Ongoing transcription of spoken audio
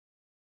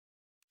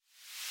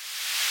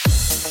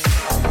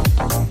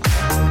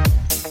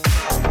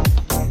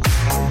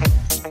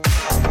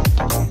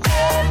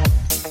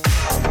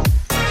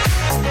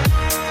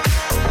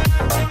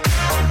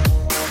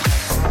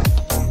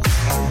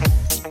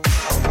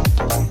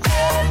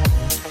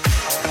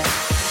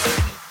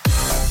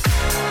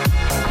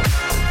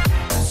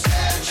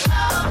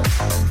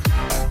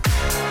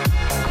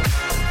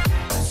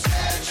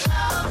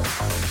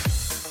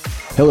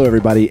Hello,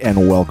 everybody,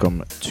 and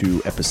welcome to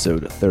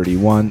episode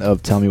 31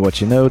 of Tell Me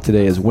What You Know.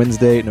 Today is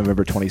Wednesday,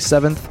 November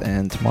 27th,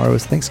 and tomorrow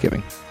is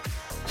Thanksgiving.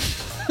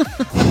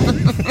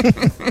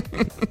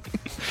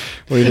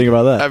 What do you think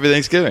about that? Happy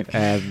Thanksgiving.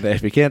 And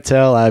if you can't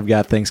tell, I've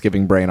got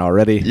Thanksgiving brain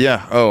already.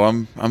 Yeah. Oh,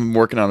 I'm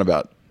working on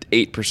about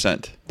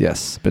 8%.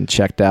 Yes, been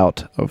checked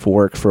out of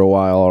work for a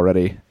while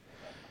already.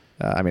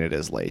 I mean, it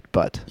is late,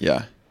 but...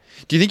 Yeah.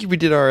 Do you think we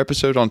did our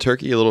episode on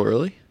turkey a little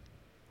early?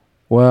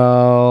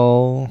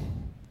 Well...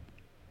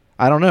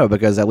 I don't know,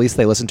 because at least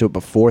they listened to it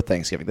before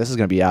Thanksgiving. This is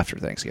going to be after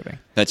Thanksgiving.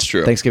 That's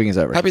true. Thanksgiving is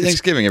over. Happy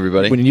Thanksgiving,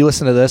 everybody. When you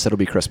listen to this, it'll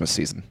be Christmas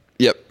season.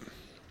 Yep.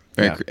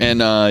 Yeah. And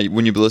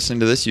when you be listening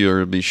to this,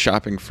 you'll be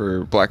shopping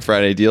for Black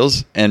Friday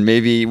deals, and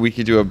maybe we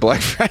could do a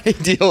Black Friday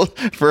deal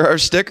for our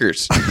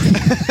stickers.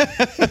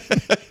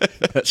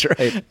 That's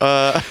right.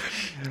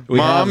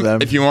 Mom,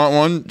 if you want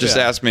one, just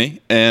ask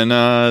me, and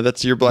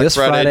that's your Black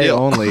Friday deal.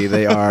 Only,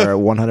 they are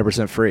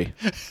 100% free.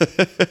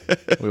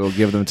 We will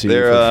give them to you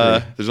for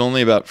free. There's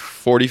only about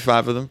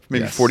 45 of them,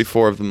 maybe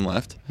 44 of them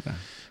left.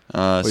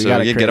 Yeah. So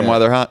you get them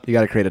while they're hot. You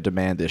got to create a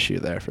demand issue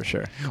there for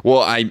sure.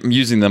 Well, I'm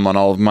using them on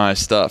all of my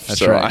stuff, That's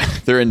so right.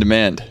 They're in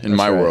demand in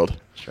my world.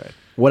 That's right.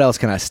 What else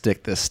can I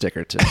stick this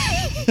sticker to?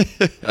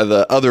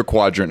 The other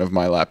quadrant of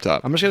my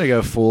laptop. I'm just going to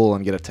go full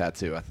and get a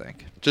tattoo, I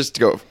think. Just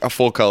go a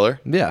full color?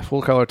 Yeah,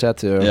 full color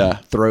tattoo. Yeah.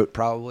 Throat,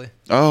 probably.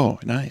 Oh,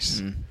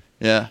 nice. Mm.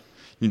 Yeah.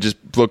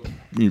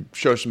 You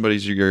show somebody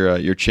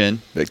your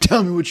chin. Like,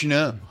 tell me what you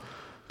know.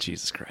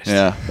 Jesus Christ.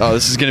 Yeah. Oh,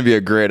 this is going to be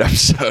a great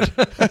episode.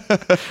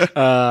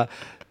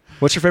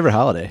 What's your favorite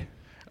holiday?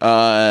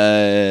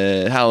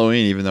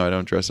 Halloween, even though I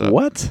don't dress up.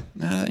 What?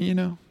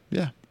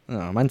 Yeah.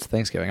 No, mine's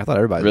Thanksgiving. I thought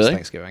everybody was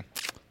Thanksgiving.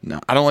 No,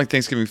 I don't like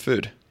Thanksgiving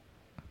food.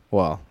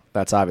 Well,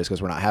 that's obvious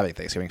because we're not having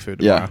Thanksgiving food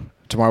tomorrow. Yeah.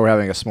 Tomorrow we're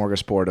having a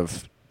smorgasbord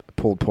of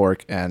pulled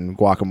pork and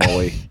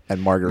guacamole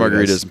and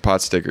margaritas and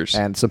pot stickers.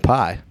 And some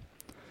pie.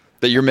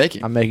 That you're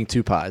making? I'm making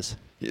 2 pies.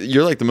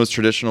 You're like the most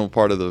traditional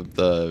part of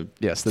the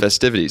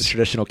festivities. The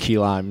traditional key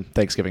lime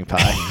Thanksgiving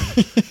pie.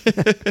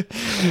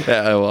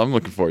 Yeah, well, I'm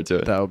looking forward to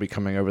it. That will be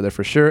coming over there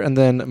for sure. And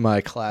then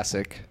my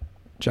classic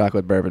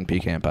chocolate bourbon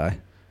pecan pie.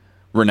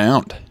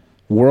 Renowned.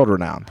 World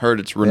renowned. Heard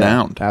it's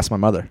renowned. Yeah, ask my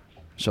mother.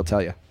 She'll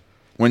tell you.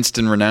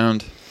 Winston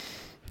renowned.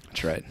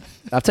 That's right.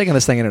 I've taken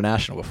this thing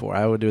international before.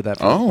 I would do that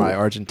for my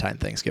Argentine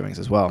Thanksgivings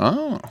as well.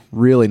 Oh.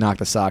 Really knock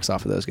the socks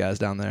off of those guys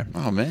down there.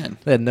 Oh, man.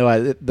 They had no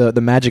idea.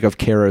 The magic of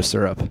Caro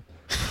syrup.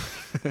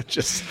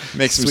 Just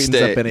makes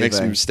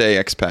them stay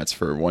expats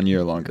for 1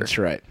 year longer. That's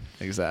right.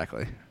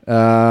 Exactly.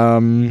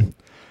 You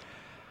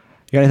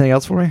got anything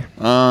else for me?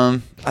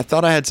 I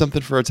thought I had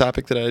something for a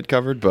topic that I had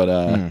covered, but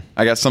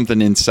I got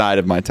something inside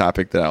of my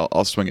topic that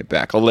I'll swing it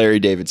back. I'll Larry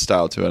David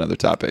style to another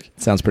topic.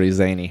 Sounds pretty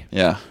zany.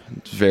 Yeah,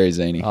 it's very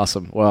zany.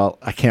 Awesome. Well,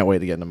 I can't wait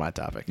to get into my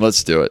topic.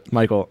 Let's do it.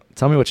 Michael,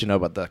 tell me what you know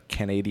about the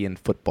Canadian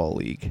Football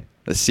League.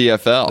 The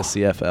CFL.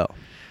 The CFL.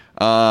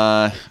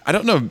 I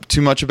don't know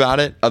too much about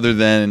it other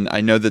than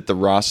I know that the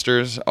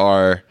rosters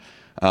are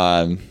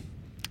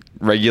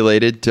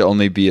regulated to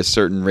only be a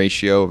certain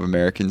ratio of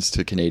Americans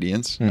to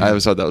Canadians. I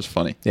always thought that was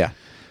funny. Yeah.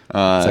 It's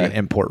like an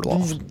import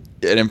law.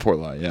 An import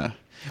law, yeah.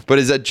 But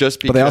is that just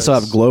because... But they also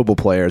have global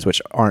players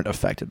which aren't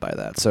affected by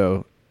that.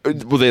 So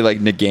will they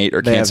negate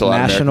or cancel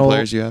out American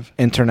players you have?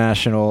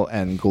 International,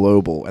 and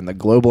global. And the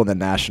global and the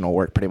national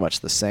work pretty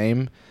much the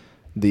same.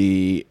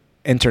 The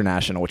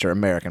international, which are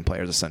American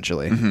players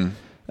essentially,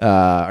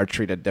 are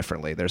treated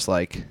differently. There's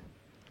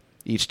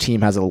each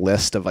team has a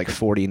list of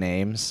 40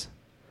 names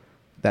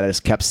that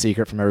is kept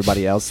secret from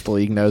everybody else. The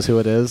league knows who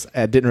it is.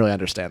 I didn't really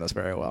understand this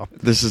very well.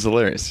 This is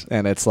hilarious.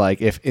 And it's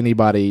if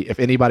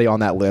anybody on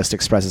that list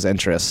expresses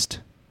interest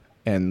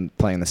in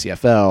playing the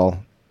CFL,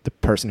 the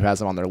person who has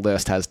them on their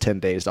list has 10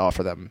 days to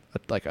offer them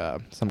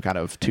some kind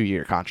of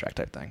 2-year contract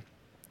type thing.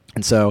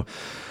 And so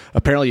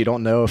apparently you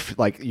don't know if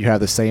you have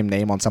the same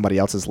name on somebody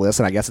else's list,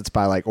 and I guess it's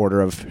by order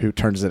of who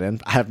turns it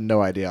in. I have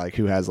no idea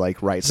who has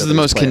rights. This is the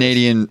most players.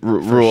 Canadian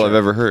rule I've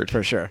ever heard.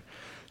 For sure.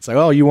 It's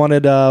you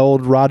wanted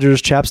old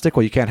Rogers Chapstick?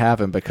 Well, you can't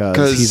have him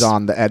because he's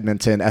on the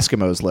Edmonton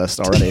Eskimos list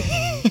already.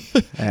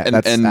 and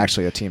that's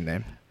actually a team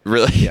name.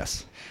 Really?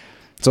 Yes.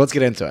 So let's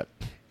get into it.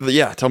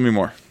 Yeah, tell me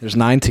more. There's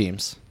 9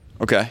 teams.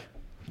 Okay.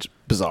 It's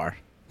bizarre.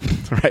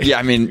 Right? Yeah,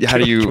 I mean, how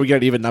do you... Can we get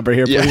an even number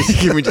here, please?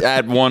 Yeah. Can we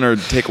add one or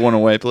take one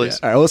away, please?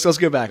 Yeah. All right, let's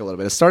go back a little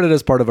bit. It started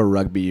as part of a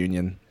rugby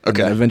union.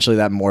 Okay. And eventually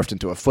that morphed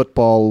into a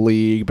football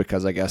league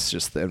because I guess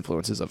just the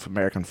influences of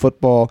American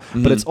football.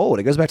 Mm-hmm. But it's old.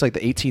 It goes back to the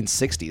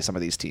 1860s, some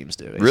of these teams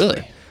do.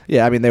 Really?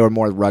 Yeah, I mean, they were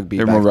more rugby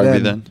They were back more rugby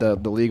then.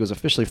 The league was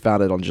officially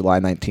founded on July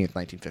 19th,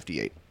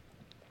 1958.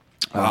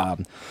 Wow.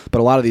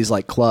 But a lot of these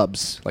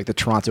clubs, like the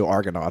Toronto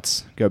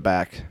Argonauts, go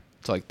back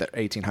to the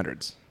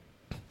 1800s.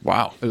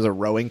 Wow. It was a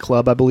rowing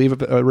club, I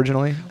believe,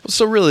 originally.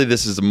 So really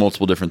this is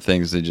multiple different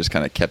things. They just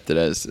kind of kept it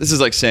as... This is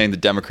like saying the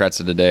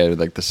Democrats of today are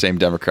the same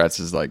Democrats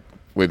as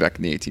way back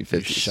in the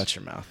 1850s. Shut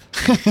your mouth.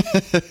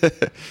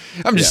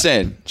 I'm just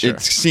saying. Sure.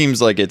 It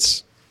seems like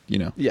it's,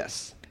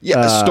 Yes.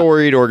 Yeah, a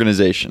storied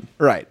organization.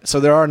 Right. So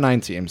there are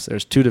 9 teams.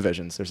 There's 2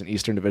 divisions. There's an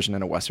Eastern Division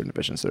and a Western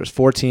Division. So there's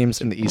 4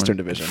 teams in the Eastern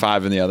Division.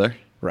 5 in the other.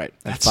 Right.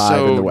 And That's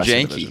 5 in so the Western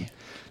janky. Division.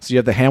 So you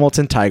have the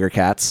Hamilton Tiger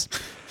Cats,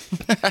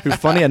 who,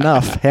 funny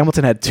enough,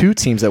 Hamilton had 2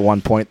 teams at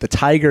one point, the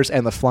Tigers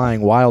and the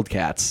Flying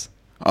Wildcats.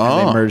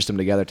 And they merged them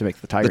together to make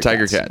the Tiger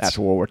Cats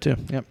after World War II.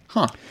 Yep.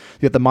 Huh.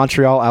 You have the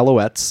Montreal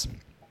Alouettes.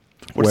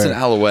 What's an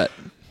alouette?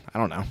 I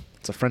don't know.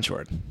 It's a French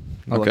word.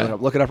 Okay.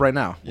 Look it up right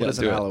now. Yeah, What is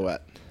an do it.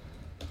 alouette?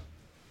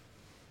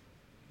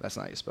 That's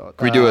not how you spell it.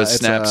 Can we do a It's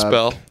snap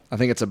spell? I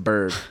think it's a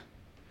bird.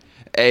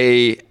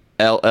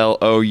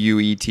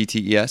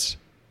 Allouettes.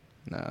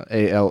 No,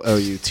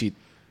 Alouette.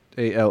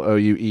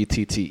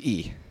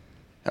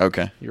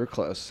 Okay. You were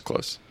close.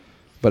 Close.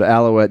 But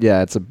alouette,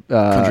 yeah, it's a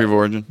Country of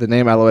origin? The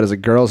name alouette is a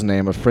girl's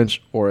name of French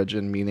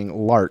origin,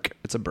 meaning lark.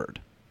 It's a bird.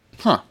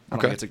 Huh. I don't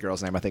Okay. think it's a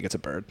girl's name. I think it's a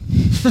bird.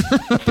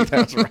 I think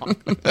that was wrong.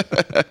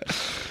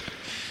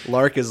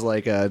 Lark is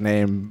like a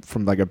name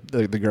from like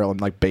the girl in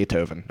like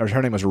Beethoven. Or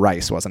her name was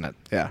Rice, wasn't it?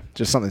 Yeah.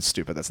 Just something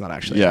stupid that's not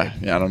actually Yeah. a name.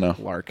 Yeah, I don't know.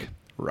 Lark.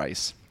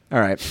 Rice. All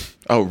right.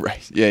 Oh,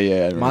 right. Yeah, yeah. I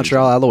remember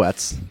Montreal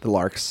Alouettes, the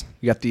Larks.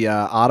 You got the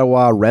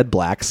Ottawa Red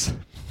Blacks.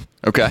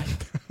 Okay.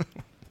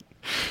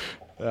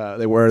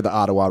 They were the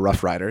Ottawa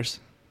Rough Riders.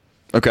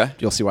 Okay.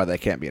 You'll see why they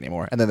can't be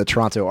anymore. And then the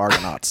Toronto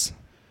Argonauts.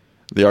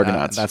 The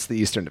Argonauts. That's the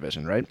Eastern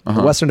Division, right? Uh-huh.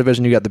 The Western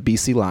Division, you got the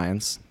BC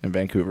Lions in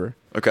Vancouver.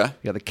 Okay. You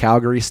got the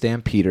Calgary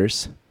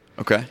Stampeders.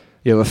 Okay.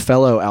 You have a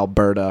fellow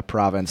Alberta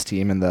province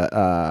team in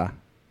the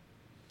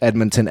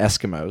Edmonton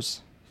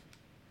Eskimos.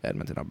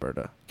 Edmonton,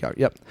 Alberta.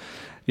 Yep.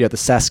 You have the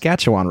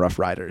Saskatchewan Rough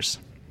Riders.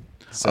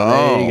 So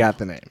they got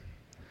the name.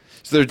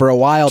 So there For a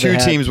while, two they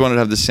had- teams wanted to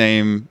have the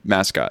same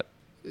mascot.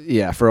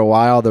 Yeah, for a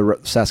while, the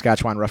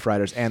Saskatchewan Rough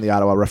Riders and the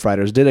Ottawa Rough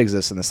Riders did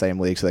exist in the same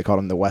league, so they called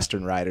them the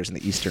Western Riders and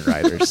the Eastern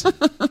Riders.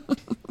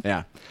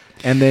 Yeah.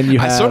 And then you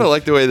have... I sort of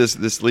like the way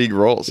this league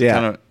rolls. Yeah.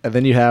 Kinda, And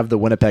then you have the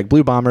Winnipeg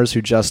Blue Bombers,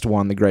 who just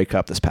won the Grey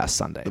Cup this past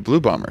Sunday. the Blue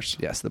Bombers.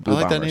 Yes, the Blue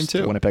I like Bombers. that name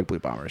too. The Winnipeg Blue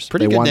Bombers.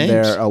 Pretty they good won names.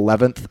 their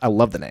 11th... I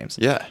love the names.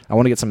 Yeah. I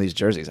want to get some of these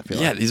jerseys, I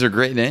feel Yeah, like. these are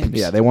great names.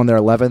 Yeah, they won their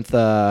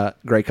 11th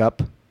Grey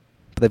Cup.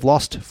 But they've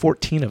lost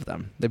 14 of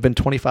them. They've been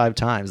 25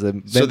 times. So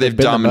they've been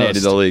the dominated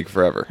most. the league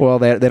forever. Well,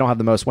 they don't have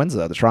the most wins,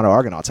 though. The Toronto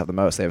Argonauts have the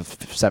most. They have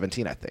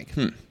 17, I think.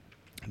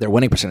 Their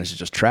winning percentage is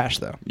just trash,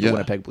 though. The Yeah.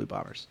 Winnipeg Blue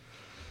Bombers.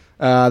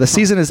 The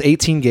season is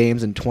 18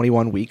 games in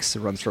 21 weeks. It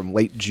runs from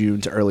late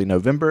June to early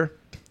November.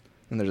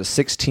 And there's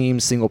a 6-team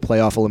single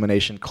playoff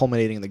elimination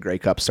culminating in the Grey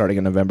Cup starting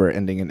in November,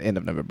 ending in end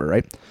of November,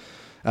 right?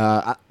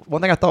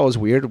 One thing I thought was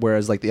weird,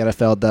 whereas like the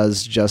NFL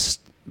does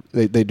just...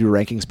 They do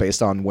rankings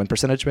based on win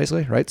percentage,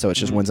 basically, right? So it's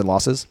just wins and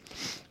losses.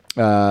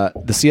 The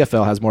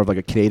CFL has more of like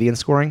a Canadian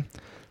scoring.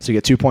 So you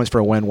get 2 points for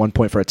a win, 1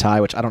 point for a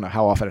tie, which I don't know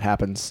how often it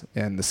happens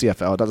in the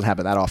CFL. It doesn't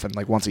happen that often,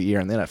 like once a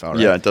year in the NFL, right?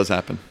 Yeah, it does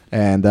happen.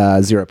 And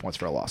 0 points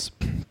for a loss.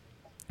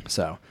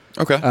 So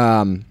Okay.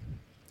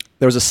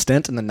 there was a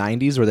stint in the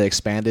 90s where they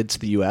expanded to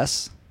the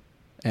U.S.,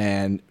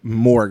 and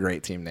more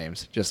great team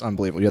names. Just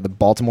unbelievable. You had the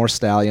Baltimore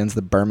Stallions,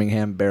 the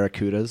Birmingham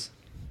Barracudas,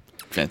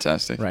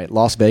 Fantastic. right?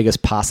 Las Vegas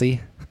Posse.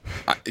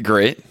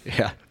 Great.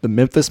 Yeah. The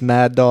Memphis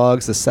Mad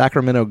Dogs, the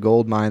Sacramento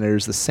Gold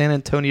Miners, the San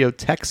Antonio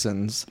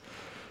Texans.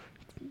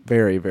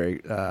 Very, very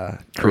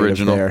creative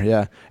Original. there.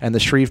 Yeah. And the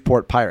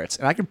Shreveport Pirates.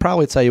 And I can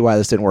probably tell you why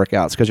this didn't work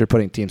out. It's because you're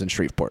putting teams in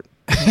Shreveport.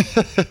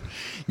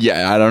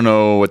 Yeah, I don't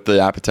know what the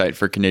appetite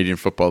for Canadian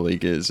Football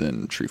League is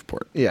in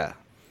Shreveport. Yeah.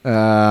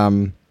 I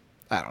don't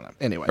know.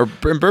 Anyway. Or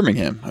in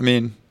Birmingham. I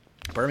mean,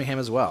 Birmingham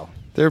as well.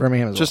 They're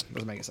Birmingham as just- well.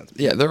 Doesn't make any sense.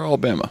 yeah, they're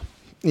Alabama.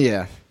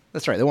 Yeah.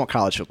 That's right. They want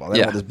college football. They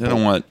Yeah, want this they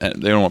don't want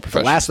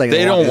professional. last thing they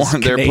they don't want is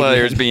want their Canadian.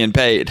 players being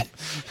paid.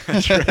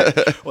 That's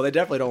right. Well, they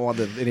definitely don't want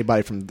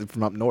anybody from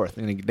up north.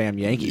 Any damn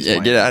Yankees. Yeah,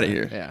 playing. get outta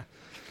here.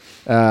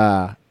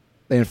 Yeah.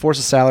 They enforced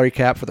a salary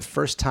cap for the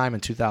first time in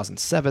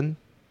 2007,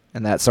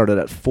 and that started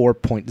at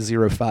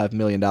 $4.05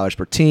 million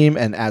per team.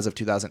 And as of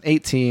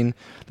 2018,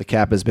 the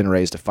cap has been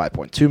raised to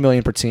 $5.2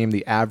 million per team.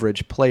 The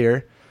average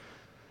player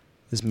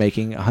is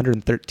making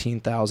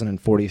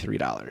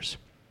 $113,043.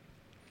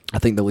 I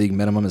think the league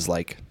minimum is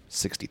like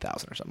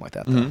 $60,000 or something like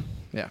that. Though. Mhm.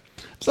 Yeah.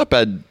 It's not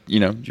bad.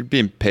 You're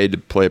being paid to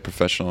play a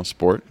professional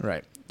sport.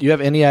 Right. Do you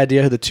have any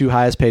idea who the 2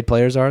 highest paid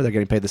players are? They're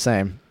getting paid the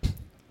same.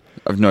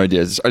 I have no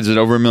idea. Is it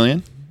over $1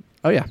 million?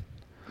 Oh yeah.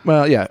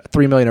 Well, yeah,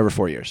 $3 million over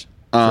 4 years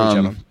for each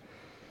of them.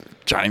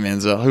 Johnny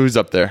Manziel. Who's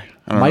up there?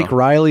 I don't Mike know.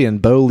 Riley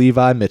and Bo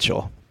Levi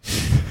Mitchell.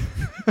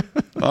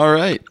 All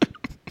right.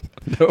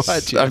 No I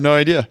idea. have no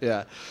idea.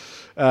 Yeah.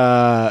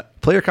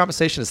 Player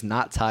compensation is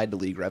not tied to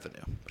league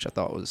revenue,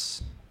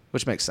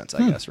 which makes sense,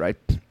 I guess, right?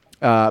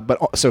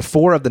 So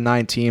 4 of the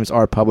 9 teams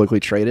are publicly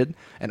traded,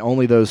 and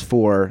only those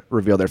 4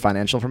 reveal their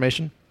financial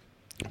information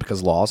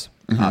because laws,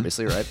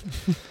 obviously, right?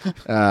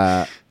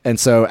 And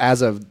so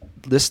as of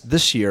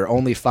this year,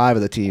 only 5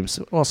 of the teams,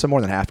 well, so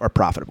more than half, are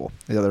profitable.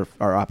 The other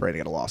are operating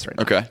at a loss right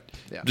now. Okay.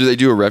 Yeah. Do they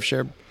do a rev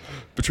share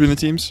between the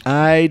teams?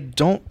 I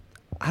don't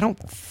know. I don't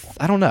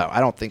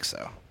think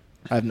so.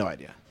 I have no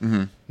idea.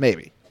 Mm-hmm.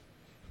 Maybe.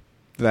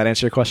 Did that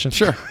answer your question?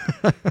 Sure.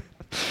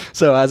 So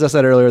So, as I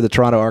said earlier, the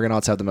Toronto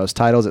Argonauts have the most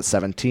titles at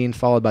 17,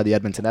 followed by the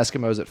Edmonton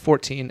Eskimos at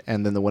 14,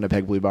 and then the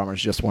Winnipeg Blue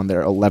Bombers just won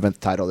their 11th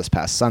title this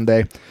past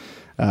Sunday.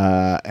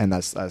 And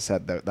that's, I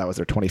said that was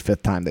their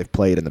 25th time they've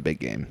played in the big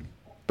game.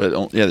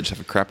 But they just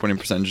have a crap winning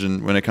percentage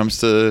when it comes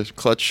to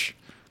clutch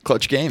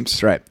games.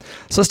 That's right.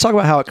 So let's talk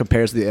about how it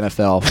compares to the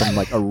NFL from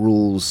like a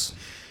rules.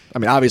 I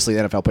mean, obviously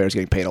the NFL players are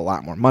getting paid a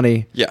lot more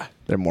money. Yeah.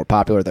 They're more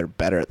popular. They're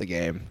better at the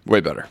game.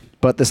 Way better.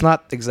 But it's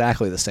not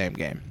exactly the same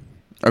game.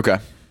 Okay.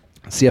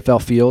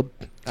 CFL field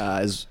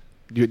is.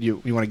 You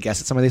want to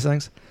guess at some of these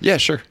things? Yeah,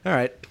 sure. All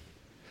right.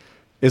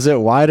 Is it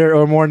wider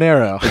or more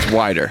narrow? It's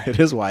wider. It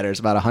is wider. It's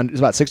about 100. It's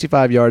about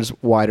 65 yards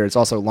wider. It's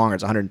also longer.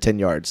 It's 110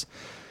 yards.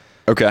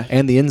 Okay.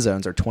 And the end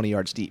zones are 20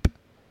 yards deep.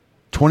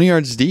 20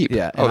 yards deep.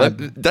 Yeah. Oh,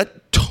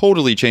 that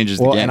totally changes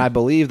the game. And I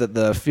believe that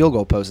the field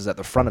goal post is at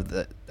the front of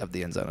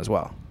the end zone as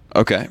well.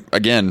 Okay.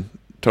 Again,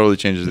 totally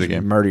changes the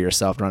game. Murder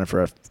yourself running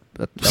for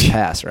a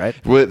pass, right?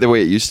 The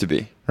way it used to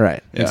be.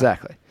 Right. Yeah.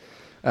 Exactly.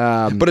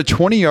 But a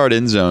 20-yard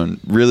end zone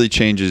really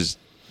changes,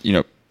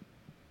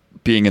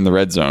 being in the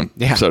red zone,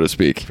 so to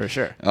speak. For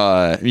sure.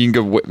 You can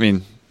go.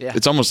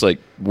 It's almost like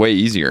way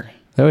easier.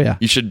 Oh yeah.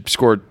 You should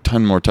score a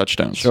ton more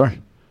touchdowns.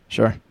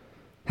 Sure.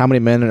 How many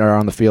men are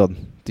on the field?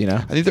 Do you know?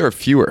 I think there are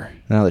fewer.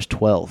 No, there's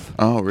 12.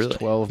 Oh, really? There's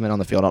 12 men on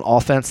the field. On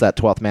offense, that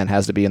 12th man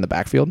has to be in the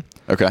backfield.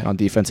 Okay. On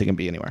defense, he can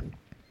be anywhere.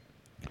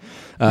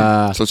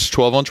 So it's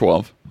 12 on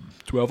 12.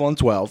 12 on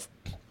 12.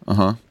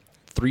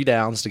 3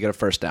 downs to get a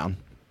first down.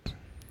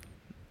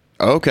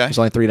 Okay. There's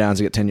only 3 downs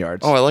to get 10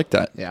 yards. Oh, I like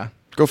that. Yeah.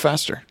 Go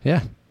faster.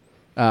 Yeah.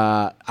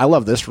 I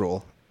love this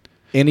rule.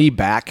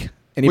 Anybody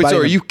Wait, so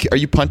are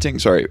you punting?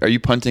 Sorry, are you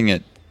punting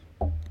it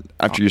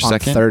after your on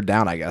second? third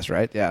down, I guess,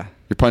 right? Yeah.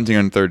 You're punting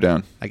on third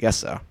down. I guess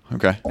so.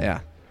 Okay.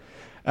 Yeah.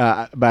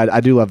 But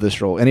I do love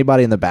this rule.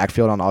 Anybody in the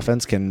backfield on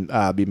offense can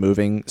be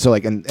moving. So,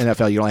 like in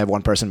NFL, you only have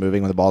one person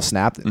moving when the ball's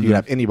snapped. You can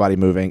have anybody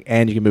moving,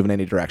 and you can move in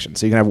any direction.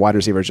 So you can have wide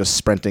receivers just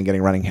sprinting,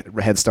 running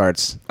head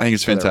starts. I think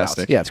it's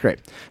fantastic. Yeah, it's great.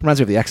 Reminds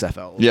me of the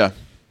XFL. Yeah.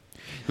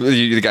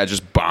 The guy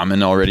just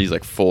bombing already. He's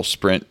like full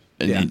sprint,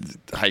 and you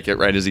hike it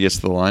right as he gets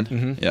to the line.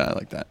 Mm-hmm. Yeah, I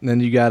like that. And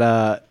then you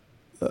got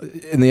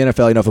in the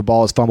NFL, if a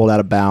ball is fumbled out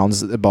of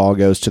bounds, the ball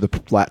goes to the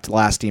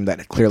last team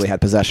that clearly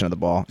had possession of the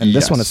ball. And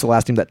this one, it's the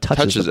last team that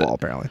touches the ball,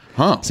 apparently.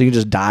 Huh. So you can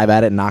just dive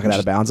at it and knock it out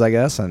of bounds, I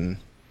guess. And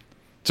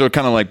so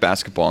kind of like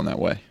basketball in that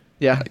way.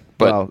 Yeah.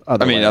 But,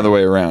 other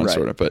way around, right.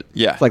 Sort of. But,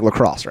 yeah. It's like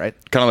lacrosse, right?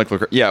 Kind of like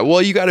lacrosse. Yeah,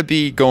 well, you got to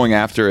be going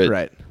after it.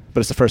 Right. But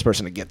it's the first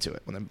person to get to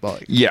it. When the ball,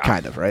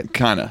 kind of, right?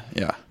 Kind of,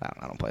 yeah.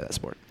 I don't play that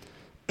sport.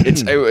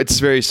 It's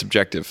very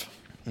subjective.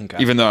 Okay.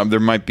 Even though there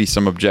might be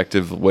some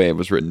objective way it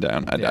was written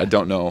down. I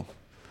don't know.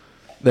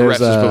 There's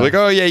the refs just like,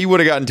 oh, yeah, you would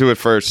have gotten to it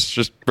first.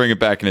 Just bring it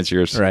back and it's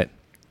yours. Right.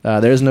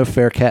 There's no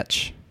fair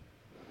catch.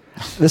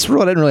 This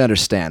rule I didn't really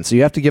understand. So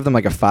you have to give them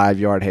like a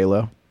 5-yard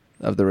halo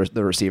of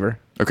the receiver.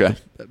 Okay.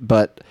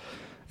 But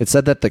it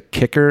said that the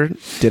kicker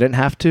didn't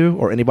have to,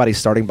 or anybody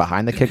starting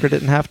behind the kicker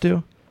didn't have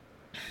to.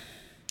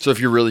 So if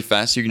you're really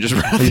fast, you can just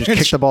run out there and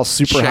kick the ball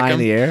super high in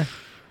the air.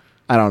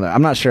 I don't know.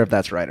 I'm not sure if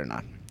that's right or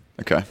not.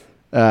 Okay.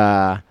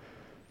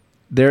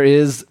 There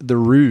is the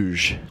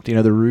Rouge. Do you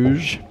know the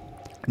Rouge?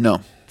 No.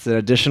 It's an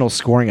additional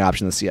scoring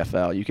option in the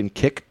CFL. You can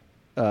kick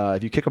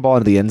if you kick a ball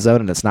into the end zone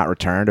and it's not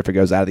returned, if it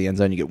goes out of the end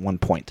zone, you get 1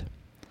 point.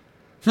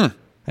 Yeah.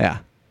 Kind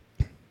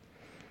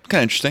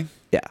of interesting.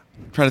 Yeah.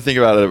 I'm trying to think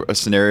about a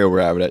scenario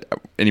where I would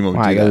anyone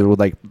would do that. Would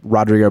like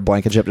Rodrigo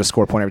Blankenship just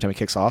score a point every time he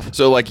kicks off?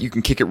 So like you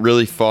can kick it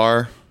really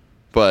far,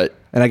 but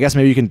and I guess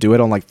maybe you can do it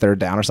on like third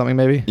down or something,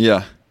 maybe.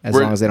 Yeah. As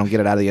long as they don't get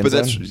it out of the end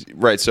zone. That's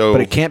right. So, but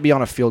it can't be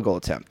on a field goal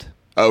attempt.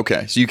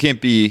 Okay, so you can't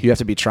be. You have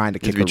to be trying to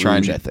kick the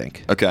Rouge, I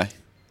think. Okay.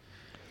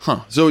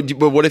 Huh. So,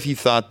 but what if you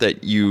thought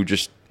that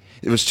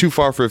it was too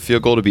far for a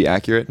field goal to be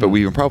accurate, but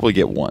we can probably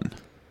get one?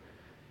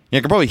 Yeah,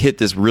 I can probably hit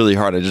this really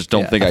hard. I just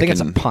don't think I can. I think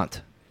it's a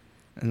punt,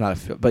 not a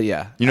field. But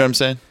yeah, you know what I'm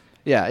saying?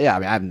 Yeah. I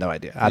mean, I have no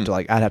idea.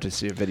 I'd have to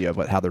see a video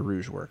of how the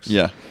Rouge works.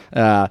 Yeah.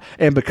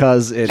 And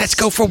because it's let's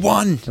go for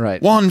one.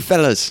 Right. One,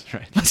 fellas.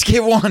 Right. Let's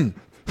get one.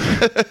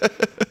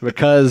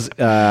 Because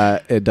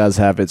it does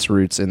have its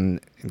roots in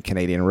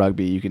Canadian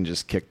rugby, you can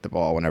just kick the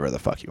ball whenever the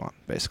fuck you want,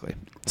 basically.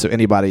 So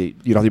anybody,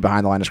 you don't have to be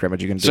behind the line of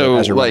scrimmage. You can do it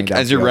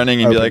as you're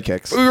running and be like,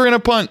 kicks. We were in a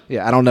punt.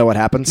 Yeah, I don't know what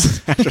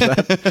happens after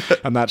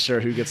that. I'm not sure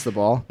who gets the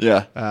ball.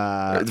 Yeah.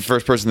 The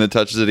first person that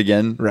touches it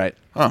again. Right.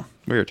 Oh,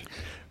 weird.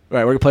 All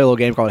right, we're going to play a little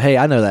game called Hey,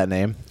 I Know That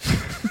Name.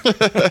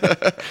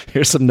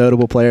 Here's some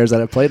notable players that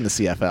have played in the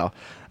CFL.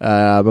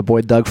 My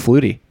boy Doug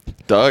Flutie.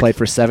 Doug. Played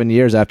for 7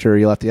 years after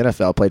he left the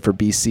NFL. Played for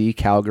BC,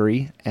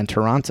 Calgary, and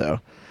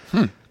Toronto.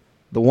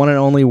 The one and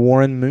only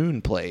Warren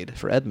Moon played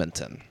for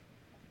Edmonton.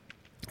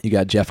 You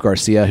got Jeff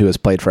Garcia, who has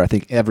played for, I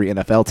think, every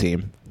NFL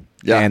team.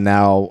 Yeah. And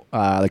now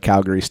the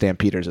Calgary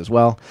Stampeders as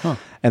well. Huh.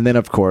 And then,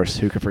 of course,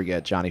 who could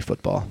forget Johnny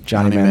Football?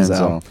 Johnny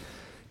Manziel.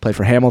 Played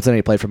for Hamilton.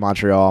 He played for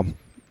Montreal.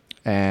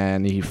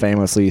 And he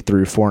famously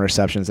threw 4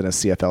 interceptions in his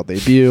CFL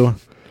debut.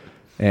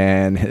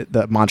 And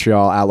the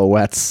Montreal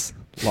Alouettes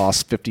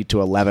lost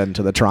 50-11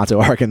 to the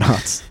Toronto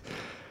Argonauts.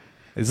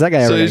 Is that guy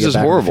ever going to get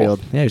back on the field?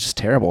 Yeah, he's just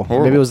terrible.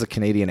 Maybe it was the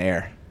Canadian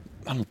air.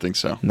 I don't think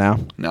so.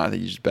 No? No, I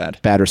think he's just bad.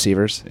 Bad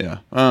receivers? Yeah.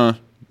 No.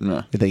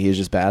 You think he was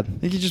just bad? I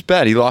think he's just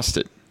bad. He lost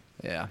it.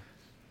 Yeah.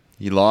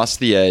 He lost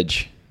the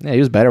edge. Yeah, he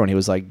was better when he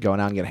was like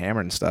going out and getting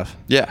hammered and stuff.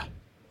 Yeah.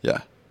 Yeah.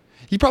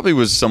 He probably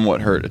was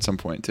somewhat hurt at some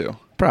point too.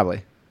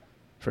 Probably.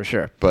 For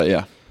sure. But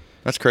yeah.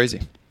 That's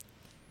crazy.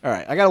 All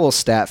right, I got a little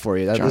stat for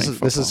you. Johnny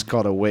This is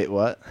called a wait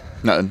what?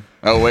 Nothing.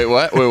 Oh, wait,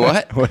 what? Wait,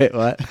 what? Wait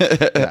what?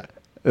 Yeah.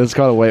 It's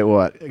called a wait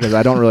what because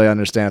I don't really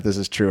understand if this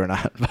is true or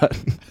not. But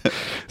it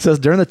says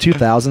during the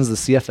 2000s,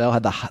 the CFL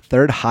had the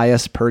third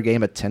highest per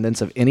game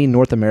attendance of any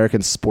North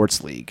American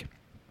sports league,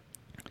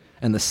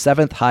 and the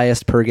seventh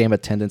highest per game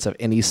attendance of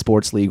any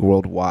sports league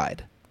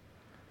worldwide.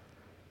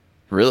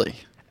 Really?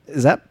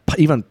 Is that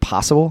even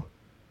possible?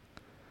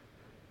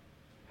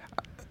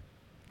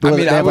 I mean,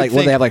 they have like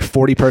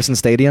 40-person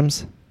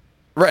stadiums.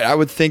 Right. I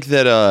would think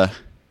that.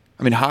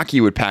 I mean,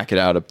 hockey would pack it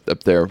out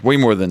up there way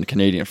more than the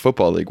Canadian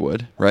Football League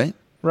would, right?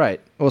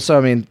 Right. Well, so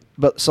I mean,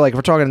 so like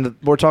we're talking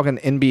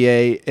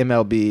NBA,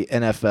 MLB,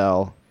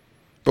 NFL.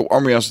 But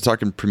aren't we also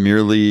talking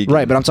Premier League?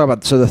 Right, but I'm talking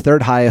about the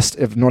third highest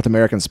of North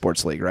American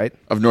sports league, right?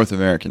 Of North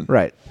American.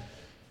 Right.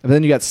 And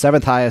then you got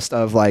seventh highest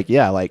of like the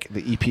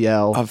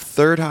EPL. Of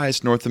third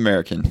highest North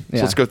American. So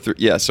Yeah. let's go through.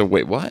 Yeah, so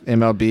wait, what?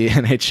 MLB,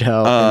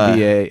 NHL,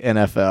 NBA,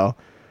 NFL.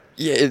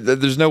 Yeah,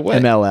 there's no way.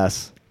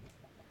 MLS.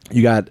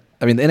 You got,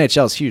 the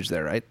NHL is huge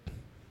there, right?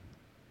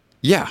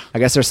 Yeah. I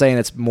guess they're saying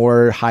it's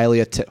more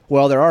highly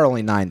well, there are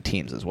only 9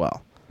 teams as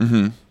well.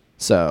 Mm-hmm.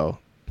 So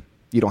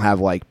you don't have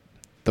like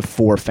the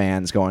 4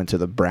 fans going to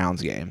the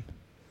Browns game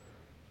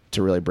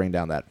to really bring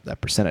down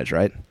that percentage,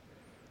 right?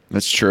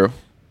 That's true.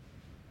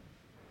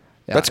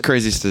 Yeah. That's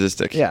crazy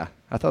statistic. Yeah.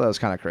 I thought that was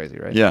kind of crazy,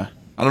 right? Yeah.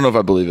 I don't know if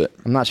I believe it.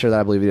 I'm not sure that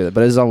I believe it either,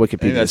 but it is on Wikipedia. I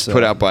think that's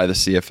put out by the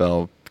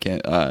CFL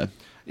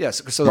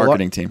Yes, so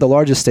marketing team. The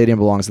largest stadium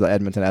belongs to the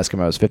Edmonton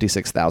Eskimos,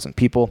 56,000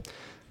 people,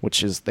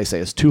 which is they say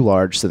is too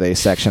large, so they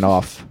section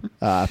off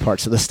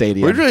parts of the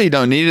stadium. We really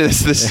don't need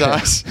this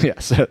size. Yeah,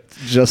 so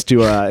just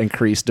to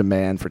increase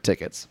demand for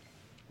tickets.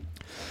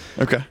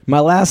 Okay. My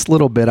last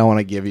little bit I want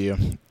to give you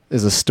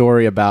is a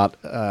story about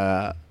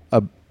a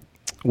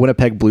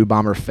Winnipeg Blue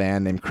Bomber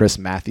fan named Chris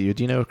Matthew.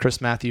 Do you know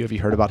Chris Matthew? Have you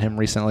heard about him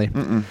recently?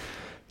 Mm-mm.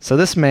 So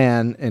this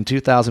man, in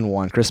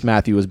 2001, Chris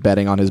Matthew was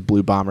betting on his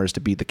Blue Bombers to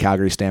beat the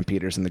Calgary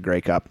Stampeders in the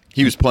Grey Cup.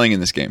 He was playing in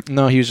this game.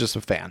 No, he was just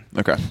a fan.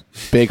 Okay.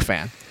 Big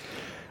fan.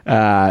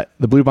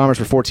 The Blue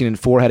Bombers were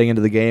 14-4 heading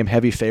into the game,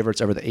 heavy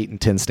favorites over the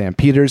 8-10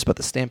 Stampeders, but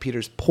the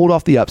Stampeders pulled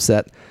off the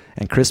upset,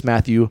 and Chris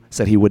Matthew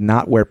said he would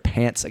not wear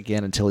pants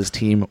again until his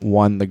team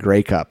won the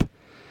Grey Cup.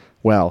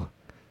 Well,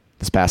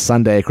 this past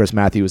Sunday, Chris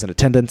Matthew was in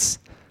attendance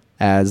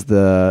as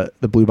the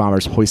Blue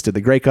Bombers hoisted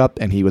the Grey Cup,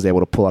 and he was able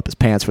to pull up his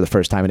pants for the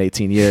first time in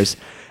 18 years.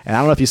 And I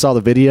don't know if you saw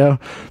the video,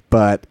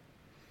 but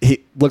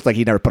he looked like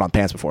he'd never put on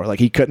pants before. Like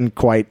he couldn't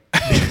quite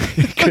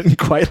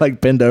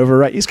like bend over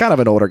right. He's kind of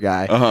an older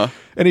guy. Uh-huh.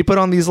 And he put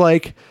on these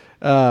like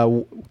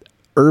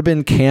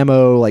urban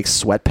camo like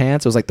sweatpants.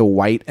 It was like the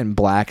white and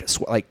black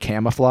like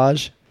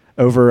camouflage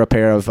over a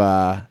pair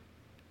of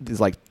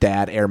these like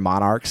dad Air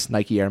Monarchs,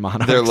 Nike Air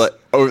Monarchs. They're like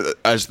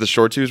as the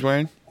shorts he was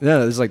wearing?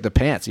 No, this is like the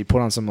pants. He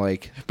put on some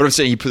like. But I'm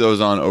saying he put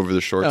those on over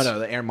the shorts. No,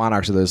 the Air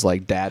Monarchs are those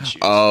like dad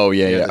shoes. Oh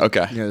yeah.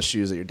 Okay. You know the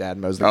shoes that your dad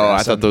mows the Oh, grass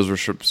I thought in? those were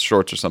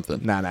shorts or something.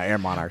 No, Air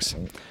Monarchs.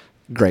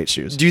 Great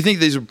shoes. Do you think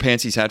these were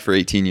pants he's had for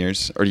 18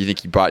 years, or do you think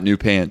he bought new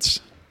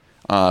pants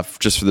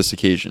just for this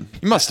occasion?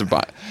 He must have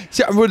bought.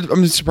 See,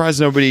 I'm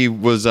surprised nobody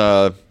was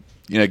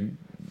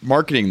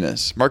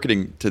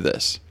marketing to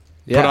this.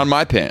 Yeah. Put on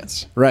my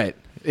pants. Right.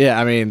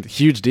 Yeah,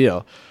 huge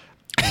deal.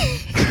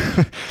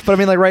 But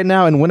like right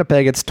now in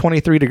Winnipeg, it's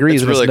 23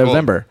 degrees and it's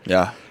November. Cool.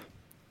 Yeah.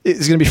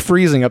 It's going to be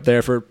freezing up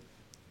there for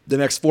the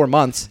next 4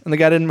 months, and the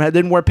guy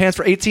didn't wear pants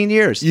for 18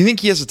 years. You think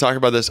he has to talk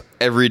about this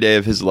every day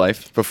of his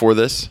life before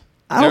this?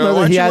 I don't know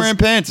why that he has. wearing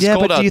pants? It's yeah,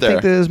 cold but do you out there.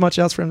 think there's much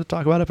else for him to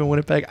talk about up in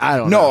Winnipeg? I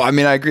don't know.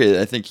 No, I agree.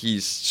 I think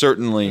he's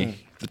certainly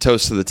the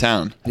toast of the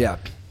town. Yeah.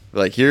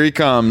 Like, here he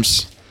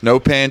comes. No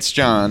pants,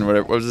 John.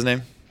 What was his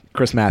name?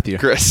 Chris Matthew.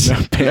 Chris. No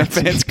pants,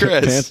 No pants,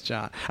 Chris. No pants,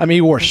 John.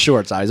 He wore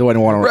shorts. I wouldn't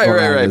want to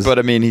Right.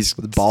 But he's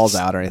with balls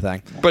out or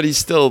anything. But he's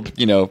still,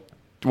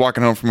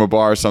 walking home from a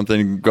bar or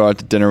something, go out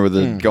to dinner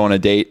with go on a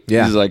date.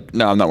 Yeah. He's like,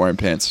 no, I'm not wearing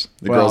pants.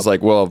 The girl's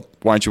like, well,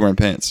 why aren't you wearing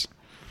pants?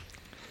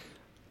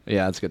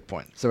 Yeah, that's a good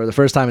point. So for the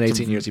first time in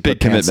 18 years, he put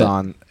big pants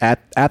commitment. on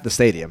at the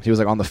stadium. He was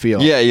like on the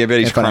field. Yeah, but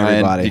he's in front of crying.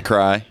 everybody. He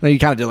cry. No, he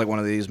kind of did like one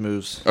of these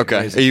moves.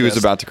 Okay. Raised his He was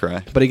fist. about to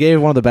cry. But he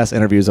gave one of the best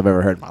interviews I've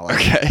ever heard in my life.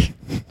 Okay.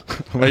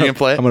 Are you going to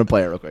play it? I'm going to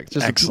play it real quick.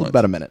 Just Excellent.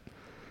 about a minute.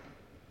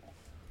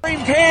 Wearing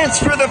pants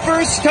for the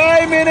first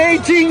time in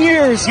 18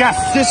 years.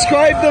 Yes.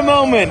 Describe the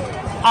moment.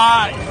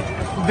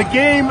 The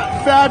game,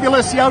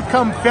 fabulous. The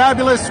outcome,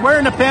 fabulous.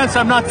 Wearing the pants,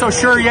 I'm not so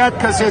sure yet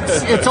because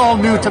it's all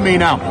new to me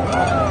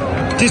now.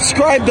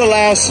 Describe the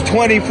last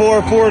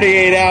 24,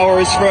 48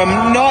 hours from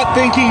not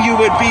thinking you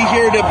would be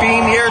here to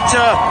being here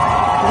to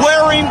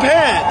wearing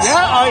pants.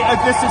 Yeah,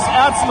 this is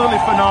absolutely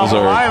phenomenal. Those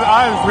are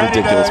I was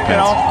ready to, ridiculous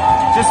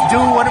pants. just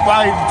do what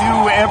I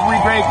do every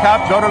Grey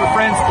Cup. Go to a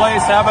friend's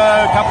place, have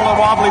a couple of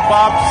wobbly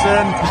pops,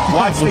 and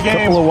watch the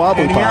game. Couple of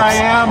wobbly and here pops. I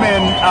am,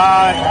 and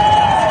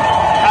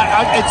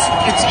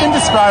it's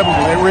indescribable.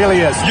 It really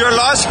is. You're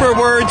lost for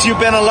words. You've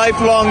been a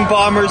lifelong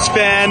Bombers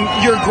fan.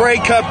 You're Grey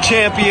Cup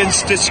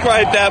champions.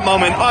 Describe that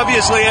moment.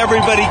 Obviously,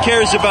 everybody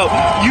cares about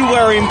you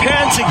wearing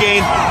pants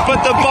again,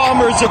 but the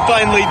Bombers have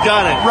finally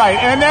done it. Right,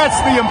 and that's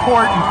the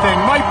important thing.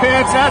 My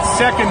pants, that's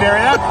secondary.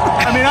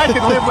 I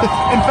could live with...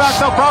 In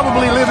fact, I'll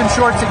probably live in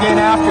shorts again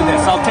after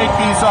this. I'll take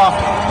these off.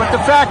 But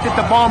the fact that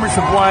the Bombers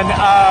have won,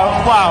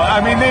 wow.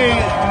 I mean, they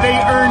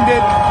earned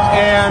it,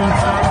 and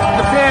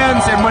the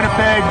fans in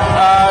Winnipeg,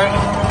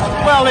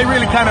 well, they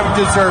really kind of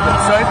deserve it.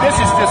 So this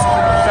is just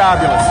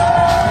fabulous.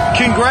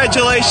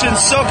 Congratulations.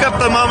 Soak up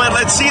the moment.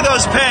 Let's see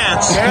those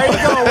pants. There you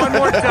go. One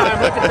more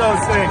time. Look at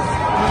those things.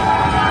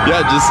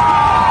 Yeah, just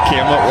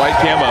white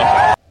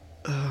camo.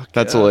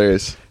 That's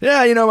hilarious.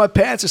 Yeah, my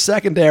pants are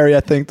secondary, I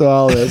think, to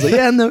all this. Like,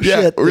 yeah, no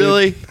Yeah, shit. Dude.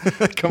 really?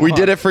 Come We on.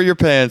 did it for your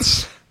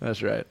pants.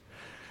 That's right.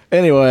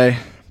 Anyway,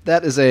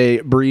 that is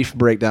a brief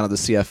breakdown of the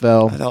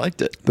CFL. I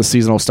liked it. The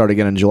season will start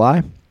again in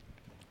July.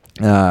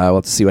 We'll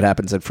have to see what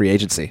happens in free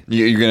agency.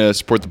 You're going to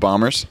support the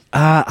Bombers?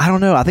 I don't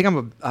know. I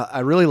think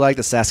I really like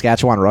the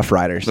Saskatchewan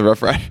Roughriders. The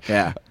Rough Riders?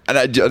 Yeah. And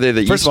are they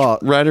the First East of all,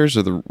 Riders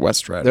or the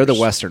West Riders? They're the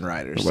Western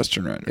Riders. The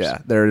Western Riders. Yeah,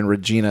 they're in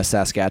Regina,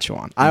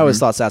 Saskatchewan. I always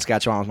thought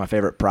Saskatchewan was my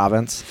favorite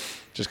province,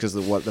 just because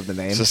of the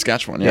name.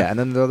 Saskatchewan, Yeah, yeah. and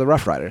then they're the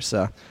Rough Riders.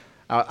 So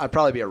I'd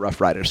probably be a Rough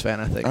Riders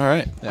fan, I think. All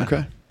right. Yeah.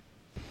 Okay.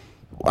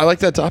 I like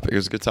that topic. It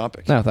was a good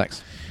topic. No,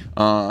 thanks.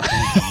 All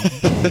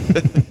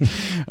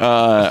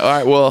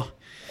right. Well,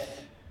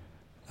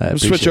 we'll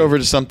switch over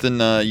to something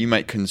you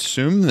might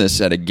consume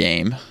this at a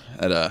game,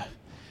 at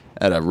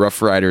a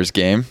Rough Riders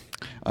game.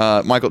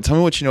 Michael, tell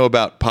me what you know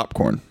about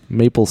popcorn.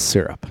 Maple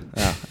syrup.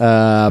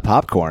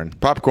 Popcorn.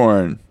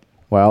 Popcorn.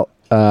 Well,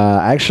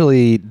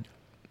 actually,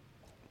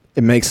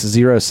 it makes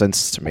zero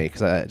sense to me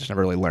because I just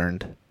never really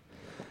learned.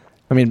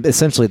 I mean,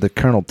 essentially, the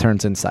kernel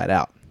turns inside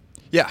out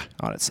Yeah.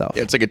 on itself.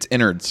 Yeah, it's like its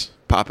innards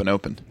popping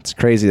open. It's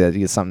crazy that you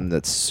get something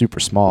that's super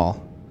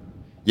small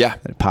Yeah.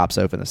 and it pops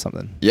open to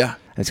something. Yeah.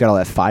 And it's got all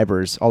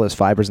those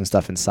fibers and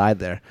stuff inside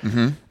there.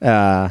 Mm-hmm.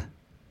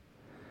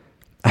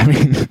 I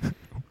mean,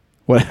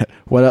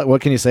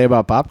 what can you say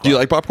about popcorn? Do you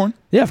like popcorn?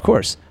 Yeah, of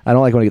course. I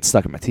don't like when it gets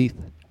stuck in my teeth.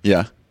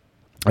 Yeah.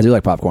 I do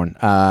like popcorn.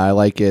 I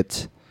like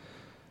it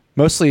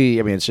mostly.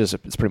 I mean, it's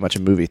pretty much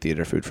a movie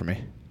theater food for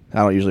me. I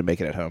don't usually make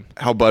it at home.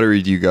 How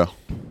buttery do you go?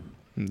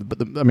 But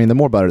the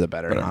more butter, the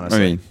better. Butter. Honestly,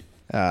 I mean-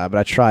 but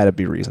I try to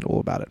be reasonable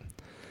about it.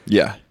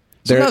 Yeah.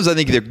 There- Sometimes I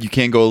think that you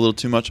can go a little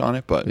too much on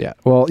it, but Yeah.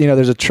 Well,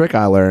 there's a trick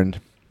I learned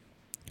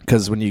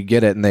because when you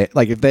get it and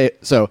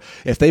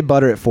if they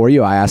butter it for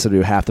you, I ask them to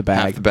do half the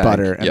bag,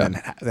 butter and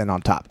yeah. then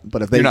on top.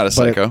 But if You're not a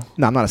psycho.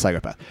 No, I'm not a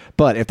psychopath.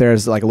 But if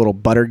there's like a little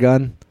butter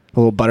gun, a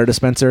little butter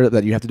dispenser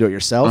that you have to do it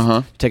yourself,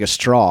 Uh-huh. you take a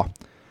straw.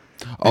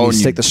 And you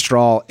stick the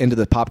straw into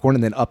the popcorn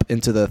and then up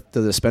into the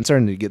dispenser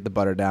and you get the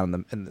butter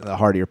down in the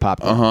heart of your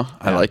popcorn.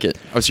 I like it.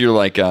 Oh, so you're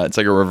like it's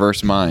like a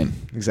reverse mine.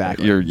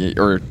 Exactly.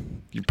 You're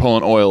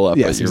pulling oil up,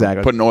 Yes, but you're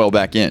exactly. putting oil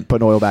back in.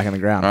 Putting oil back in the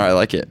ground. All right, I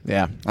like it.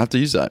 Yeah. I have to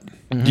use that.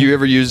 Have you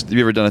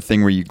ever done a thing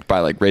where you buy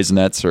like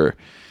Raisinets or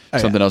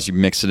something else, you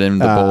mix it in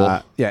the bowl?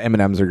 Yeah,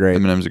 M&Ms are great.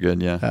 M&Ms are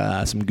good,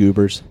 yeah. Some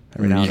goobers.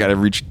 Every now you and got to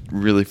then. reach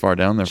really far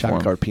down there for Chocolate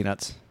them. covered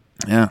peanuts.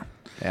 Yeah.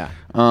 Yeah.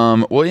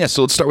 Well, yeah,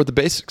 so let's start with the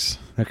basics.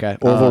 Okay.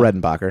 Orville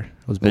Redenbacher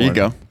was born. There you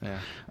go.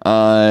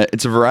 Yeah.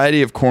 It's a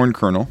variety of corn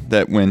kernel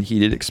that when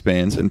heated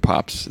expands and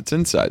pops its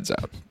insides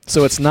out.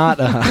 So it's not.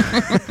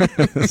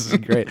 This is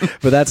great,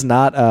 but that's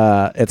not.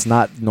 It's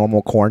not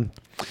normal corn.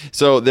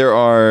 So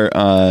there's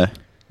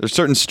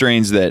certain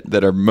strains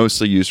that are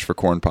mostly used for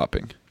corn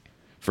popping,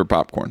 for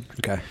popcorn.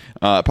 Okay.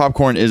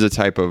 Popcorn is a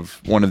type of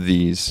one of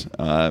these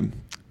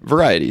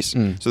varieties.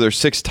 So there's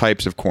 6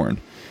 types of corn: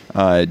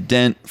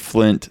 dent,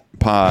 flint,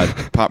 pod,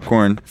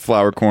 popcorn,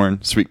 flour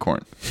corn, sweet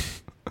corn.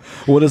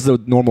 What is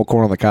the normal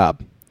corn on the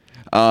cob?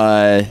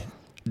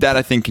 That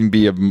I think can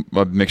be a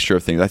mixture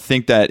of things. I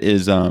think that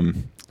is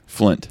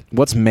flint.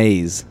 What's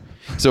maize?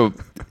 So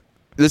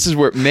this is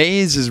where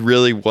maize is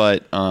really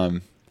what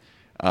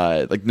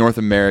like North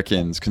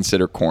Americans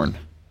consider corn,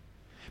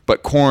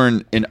 but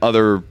corn in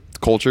other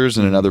cultures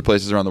and in other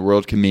places around the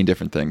world can mean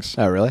different things.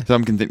 Oh, really?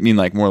 Some can mean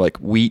like more like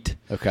wheat.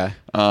 Okay.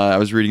 I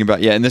was reading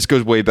about and this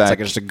goes way back. It's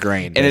like just a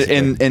grain,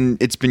 and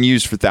it's been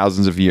used for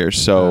thousands of years.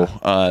 So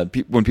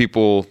when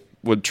people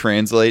would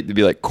translate, it'd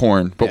be like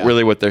corn, but Yeah.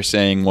 really what they're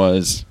saying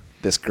was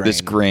This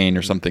grain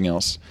or something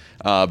else.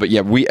 But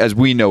yeah, as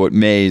we know what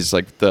maize,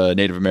 like the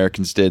Native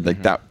Americans did,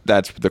 like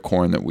that's the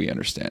corn that we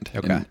understand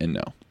Okay. and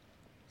know.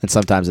 And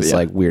sometimes it's Yeah.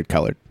 like weird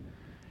colored.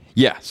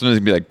 Yeah, sometimes it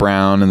can be like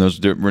brown, and those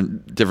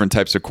different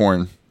types of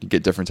corn. You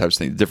get different types of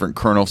things, different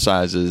kernel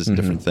sizes,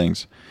 different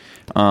things.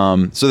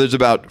 So there's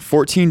about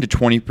 14 to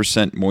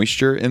 20%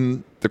 moisture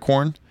in the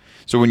corn.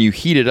 So when you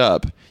heat it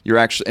up, you're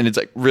actually, and it's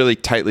like really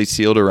tightly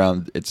sealed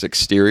around its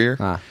exterior.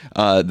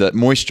 The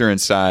moisture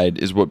inside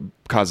is what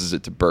causes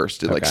it to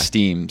burst. It like Okay.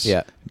 steams,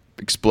 Yeah.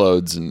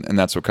 explodes, and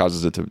that's what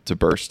causes it to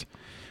burst.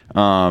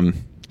 So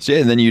yeah,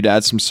 and then you'd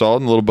add some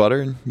salt and a little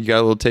butter, and you got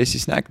a little tasty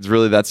snack. It's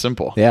really that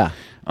simple. Yeah.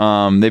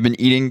 They've been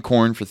eating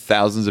corn for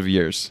thousands of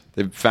years.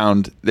 They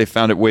found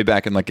it way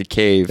back in like a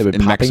cave They've been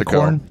in popping Mexico.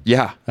 corn?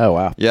 Yeah. Oh,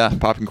 wow. Yeah,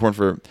 popping corn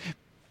for.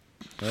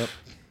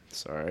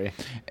 Sorry.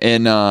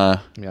 And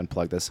Let me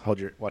unplug this.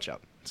 Watch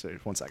out. So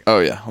 1 second. oh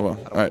yeah, hold on. I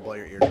don't All want right. to blow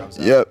your eardrums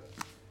out. Yep.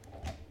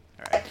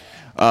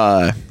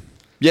 All right.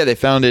 Yeah, they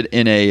found it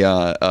in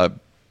a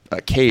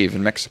cave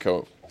in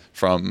Mexico.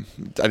 From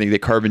I think they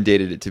carbon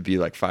dated it to be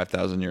like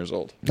 5,000 years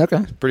old.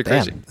 Okay. Pretty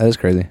Damn, crazy. that is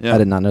crazy. Yeah. I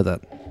did not know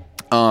that.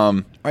 All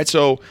right,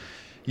 so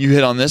you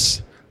hit on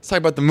this. Let's talk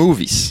about the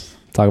movies.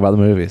 Talk about the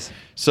movies.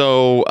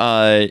 So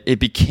it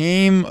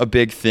became a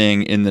big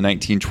thing in the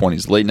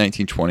 1920s, late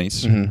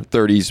 1920s.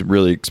 30s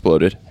really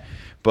exploded.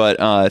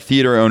 But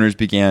theater owners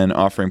began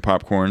offering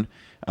popcorn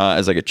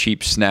as like a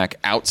cheap snack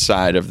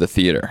outside of the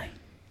theater.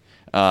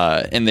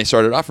 And they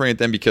started offering it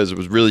then because it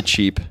was really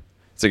cheap.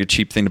 It's like a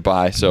cheap thing to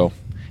buy. So,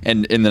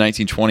 and in the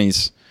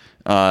 1920s,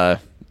 the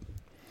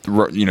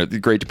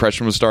Great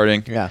Depression was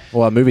starting. Yeah.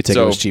 Well, a movie ticket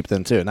So- was cheap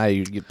then too. Now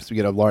you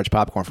get a large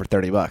popcorn for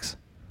 $30.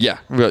 Yeah.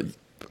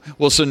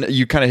 Well, so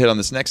you kind of hit on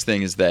this next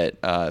thing is that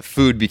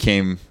food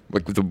became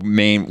like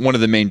one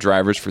of the main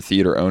drivers for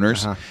theater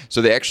owners. Uh-huh.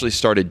 So they actually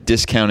started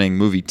discounting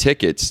movie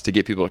tickets to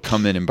get people to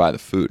come in and buy the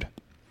food.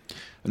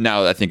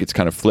 Now I think it's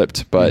kind of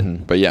flipped, but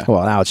yeah.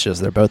 Well, now it's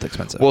just they're both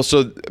expensive. Well,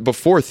 so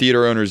before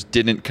theater owners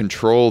didn't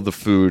control the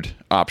food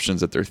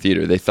options at their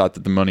theater. They thought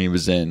that the money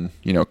was in,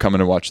 coming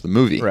to watch the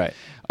movie. Right.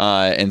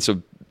 And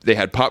so they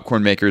had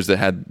popcorn makers that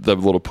had the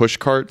little push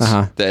carts.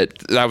 Uh-huh.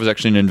 That was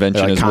actually an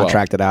invention They're like as well.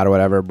 contracted out or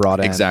whatever, brought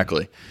in.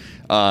 Exactly.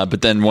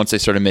 But then once they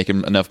started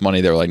making enough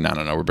money, they were like, no,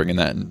 we're bringing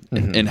that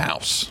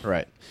in-house.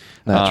 Right.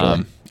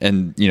 Naturally.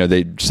 And,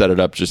 they set it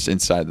up just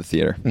inside the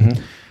theater.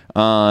 Mm-hmm.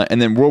 And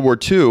then World War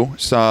II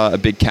saw a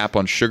big cap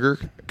on sugar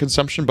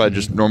consumption by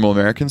just normal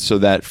Americans, so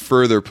that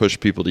further pushed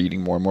people to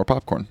eating more and more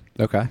popcorn.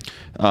 Okay.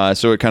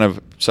 So it kind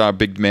of saw a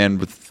big demand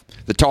with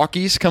the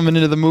talkies coming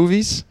into the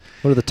movies.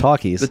 What are the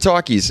talkies? The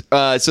talkies.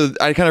 So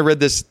I kind of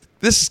read this.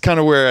 This is kind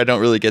of where I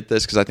don't really get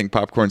this because I think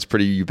popcorn's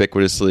pretty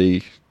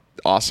ubiquitously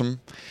awesome.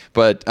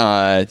 But,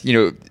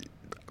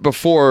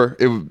 before,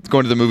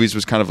 going to the movies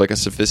was kind of like a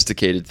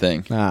sophisticated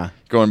thing.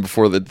 Going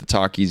before the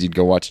talkies, you'd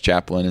go watch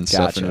Chaplin and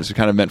stuff. Gotcha. And it was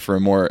kind of meant for a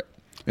more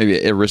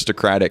maybe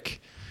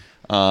aristocratic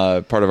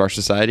part of our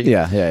society.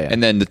 Yeah.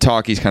 And then the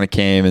talkies kind of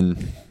came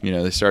and,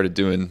 they started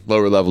doing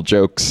lower level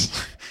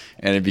jokes.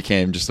 And it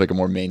became just like a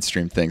more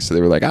mainstream thing. So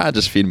they were like,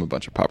 just feed them a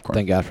bunch of popcorn.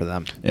 Thank God for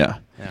them. Yeah.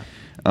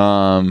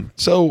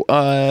 So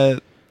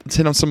let's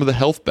hit on some of the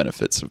health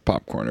benefits of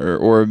popcorn,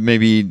 or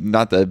maybe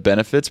not the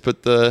benefits,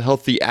 but the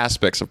healthy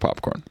aspects of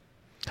popcorn.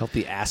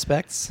 Healthy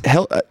aspects?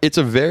 It's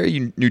a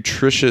very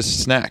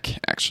nutritious snack,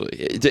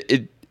 actually.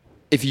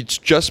 If it's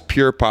just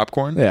pure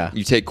popcorn,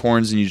 you take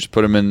corns and you just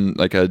put them in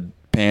like a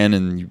pan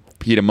and you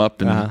heat them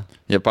up and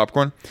you have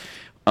popcorn.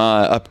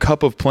 A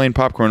cup of plain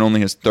popcorn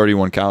only has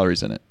 31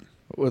 calories in it.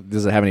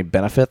 Does it have any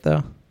benefit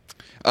though?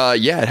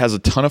 Yeah, it has a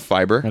ton of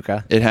fiber.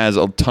 Okay. It has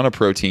a ton of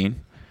protein.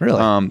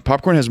 Really?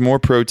 Popcorn has more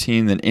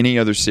protein than any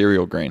other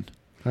cereal grain.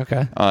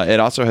 Okay. It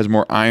also has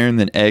more iron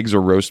than eggs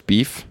or roast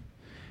beef.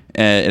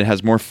 And it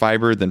has more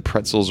fiber than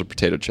pretzels or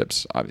potato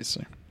chips,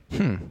 obviously.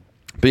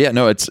 But yeah,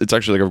 no, it's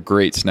actually like a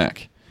great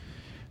snack.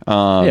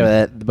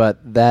 But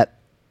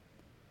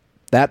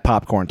that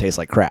popcorn tastes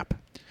like crap.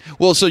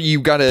 Well, so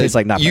you gotta Tastes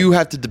like nothing.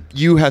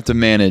 you have to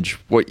manage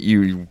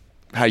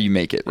how you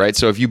make it, right?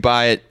 So if you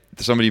buy it,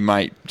 somebody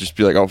might just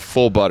be like, "Oh,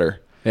 full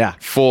butter, Yeah.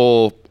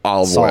 full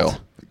olive Salt. oil,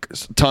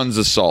 tons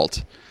of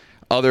salt,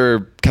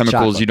 other chemicals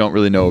Chocolate. you don't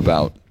really know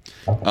about."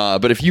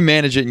 But if you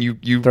manage it and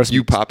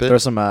you pop it,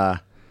 There's some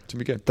it's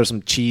gonna be good. there's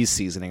some cheese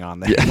seasoning on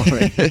there.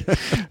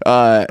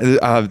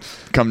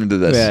 I've come into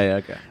this. Yeah.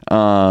 Okay.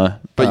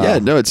 But yeah,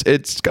 no,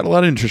 it's got a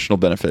lot of nutritional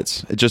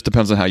benefits. It just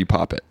depends on how you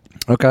pop it.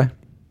 Okay.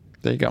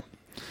 There you go.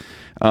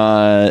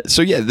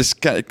 So yeah,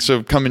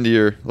 so coming to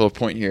your little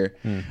point here.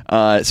 So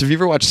have you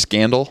ever watched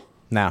Scandal?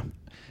 Now.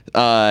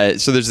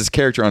 So there's this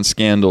character on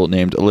Scandal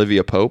named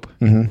Olivia Pope.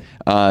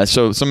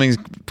 So something's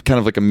kind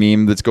of like a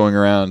meme that's going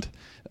around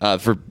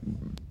for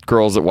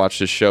girls that watch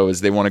this show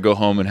is they want to go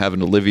home and have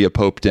an Olivia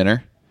Pope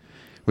dinner,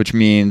 which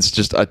means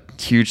just a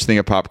huge thing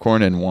of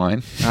popcorn and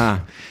wine.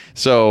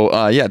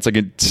 So yeah, it's like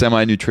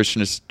a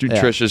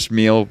nutritious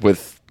meal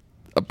with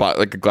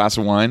a glass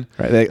of wine.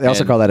 Right. They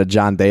also call that a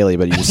John Daly,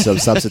 but you just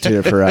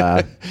substitute it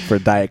for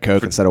Diet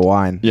Coke instead of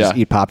wine. Yeah. Just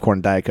eat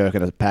popcorn, Diet Coke,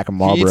 and a pack of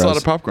Marlboros. He eats a lot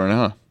of popcorn,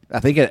 huh? I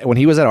think when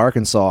he was at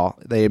Arkansas,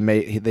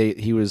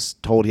 he was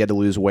told he had to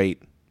lose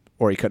weight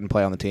or he couldn't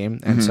play on the team,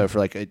 and so for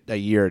like a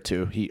year or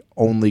two, he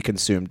only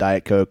consumed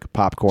Diet Coke,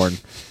 popcorn,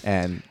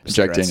 and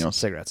Jack Daniels,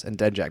 cigarettes, and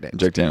then Jack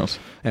Daniels,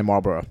 and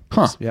Marlboro.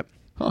 Huh? Yep.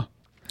 Huh.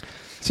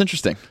 It's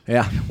interesting.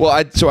 Yeah. Well,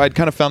 I'd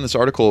kind of found this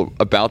article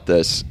about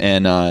this,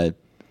 and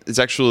it's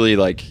actually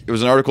like it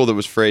was an article that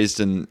was phrased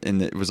and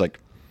it was like,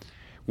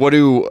 what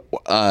do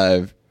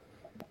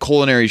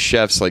culinary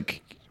chefs,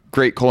 like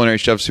great culinary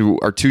chefs who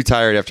are too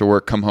tired after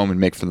work, come home and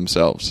make for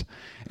themselves?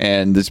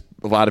 And there's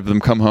a lot of them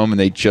come home and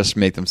they just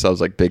make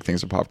themselves like big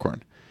things of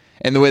popcorn.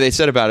 And the way they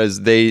said about it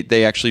is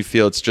they actually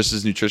feel it's just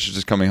as nutritious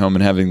as coming home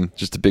and having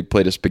just a big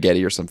plate of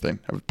spaghetti or something,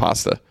 or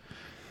pasta.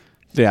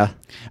 Yeah.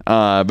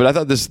 But I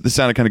thought this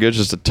sounded kind of good.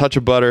 Just a touch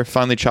of butter,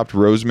 finely chopped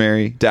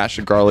rosemary, dash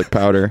of garlic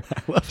powder,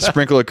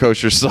 sprinkle of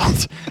kosher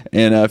salt,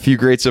 and a few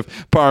grates of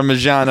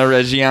Parmigiano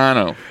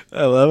Reggiano.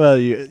 I love how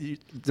you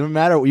no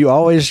matter, you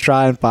always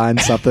try and find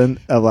something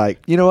of like,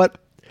 you know what?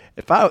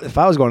 If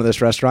I was going to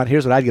this restaurant,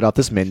 here's what I'd get off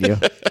this menu.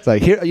 It's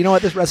like, here, you know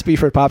what? This recipe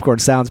for popcorn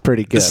sounds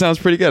pretty good. This sounds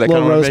pretty good. A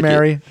little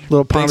rosemary,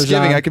 little Parmesan.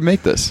 Thanksgiving, I could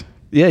make this.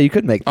 Yeah, you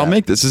could make that. I'll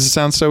make this. This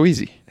sounds so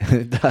easy.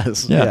 It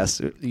does. Yeah. Yes.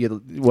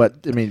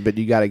 But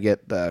you got to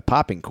get the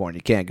popping corn.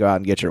 You can't go out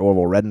and get your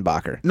Orville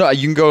Redenbacher. No,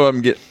 you can go out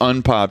and get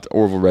unpopped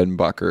Orville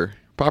Redenbacher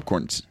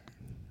popcorns.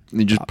 And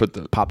you just put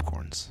the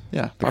popcorns.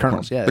 Yeah, The popcorns.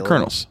 kernels. Yeah, the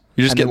kernels.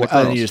 You just get the And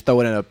kernels. you just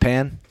throw it in a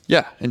pan.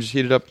 Yeah, and just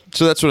heat it up.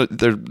 So that's what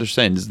they're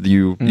saying is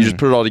you just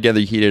put it all together,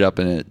 you heat it up,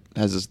 and it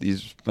has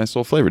these nice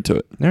little flavor to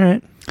it. All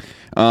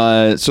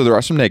right. So there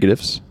are some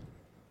negatives.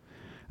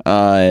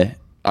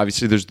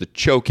 Obviously, there's the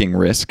choking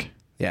risk.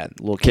 Yeah,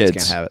 little kids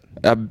can't have it.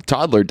 A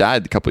toddler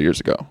died a couple years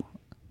ago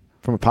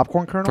From a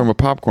popcorn kernel? from a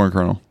popcorn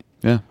kernel.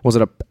 Yeah. Was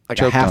it a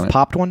Choked on half it.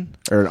 popped one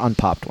or an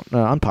unpopped one?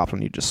 No, unpopped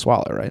one you just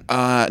swallow,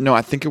 right? No,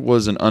 I think it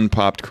was an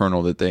unpopped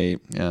kernel that they.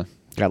 Yeah.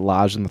 Got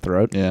lodged in the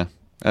throat. Yeah.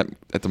 At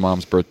the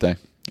mom's birthday.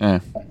 Yeah.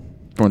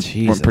 Went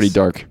Jesus. pretty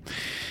dark.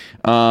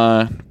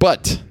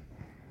 But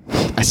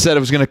I said I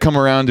was going to come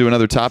around to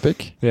another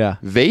topic. Yeah.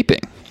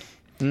 Vaping.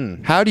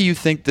 How do you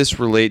think this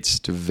relates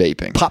to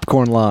vaping?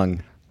 Popcorn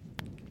lung.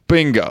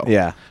 Bingo.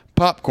 Yeah.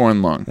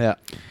 Popcorn lung. Yeah.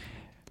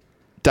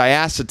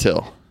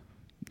 Diacetyl.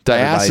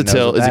 Everybody knows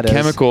Diacetyl what is a that is.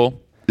 chemical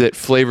that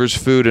flavors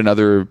food and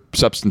other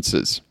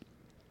substances.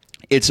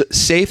 It's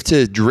safe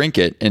to drink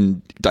it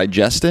and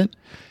digest it.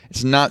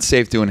 It's not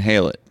safe to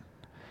inhale it.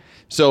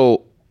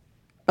 So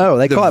Oh,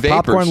 they The call it vapors.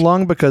 popcorn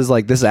lung because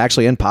like this is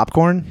actually in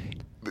popcorn?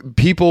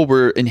 people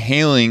were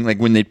inhaling, like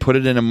when they put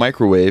it in a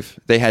microwave,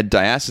 they had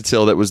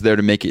diacetyl that was there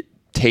to make it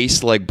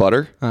taste like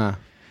butter.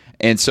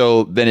 And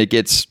so then it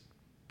gets,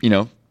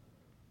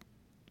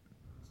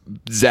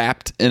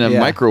 zapped in a Yeah.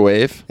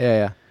 microwave.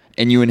 Yeah.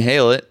 And you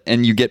inhale it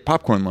and you get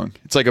popcorn lung.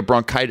 It's like a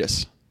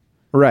bronchitis.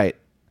 Right.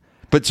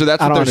 But so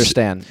that's I what don't they're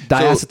understand. So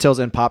Diacetyl's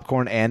in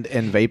popcorn and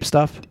in vape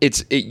stuff?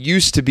 it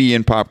used to be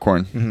in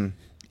popcorn.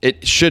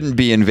 It shouldn't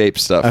be in vape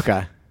stuff.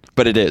 Okay.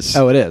 But it is.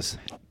 Oh, it is.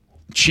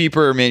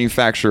 Cheaper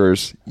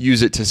manufacturers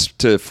use it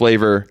to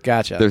flavor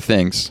Gotcha. their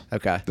things.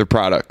 Okay. Their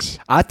products.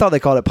 I thought they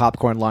called it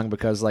popcorn lung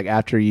because like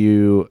I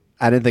didn't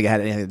think it had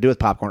anything to do with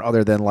popcorn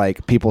other than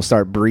like people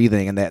start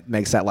breathing and that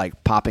makes that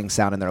like popping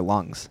sound in their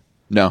lungs.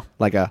 No.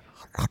 Like a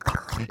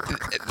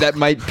That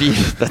might be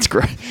that's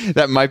great.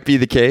 That might be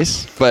the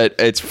case, but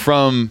it's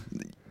from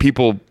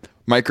people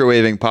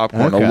microwaving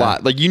popcorn Okay. a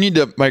lot. Like you need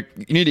to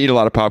eat a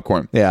lot of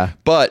popcorn. Yeah.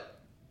 But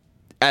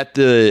at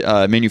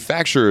the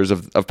manufacturers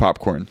of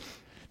popcorn,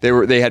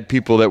 they had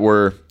people that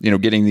were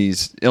getting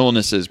these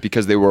illnesses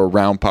because they were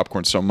around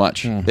popcorn so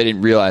much. They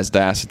didn't realize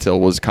diacetyl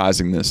was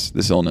causing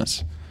this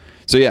illness.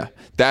 So yeah,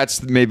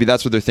 that's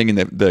what they're thinking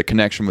that the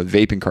connection with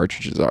vaping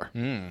cartridges are.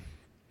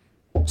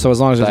 So as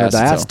long as there's no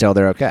Diacetyl. diacetyl,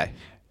 they're okay.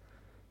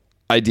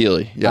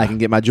 Ideally, yeah. I can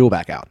get my jewel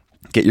back out.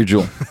 Get your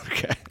jewel.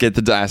 Okay. Get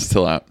the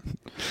diacetyl out.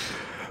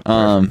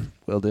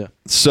 Will do.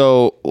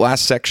 So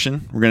last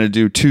section, we're gonna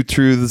do 2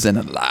 truths and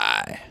a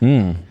lie.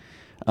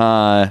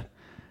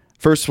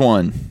 First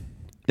one,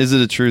 is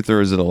it a truth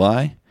or is it a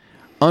lie?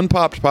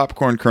 Unpopped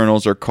popcorn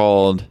kernels are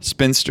called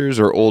spinsters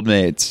or old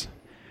maids.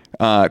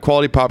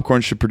 Quality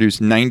popcorn should produce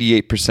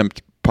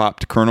 98%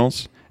 popped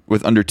kernels,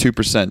 with under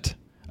 2%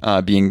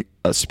 being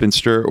a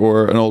spinster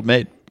or an old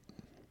maid.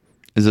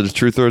 Is it a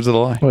truth or is it a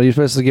lie? Well, you're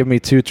supposed to give me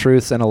 2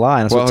 truths and a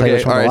lie. And Well, tell you okay,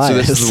 which one all the right. lie So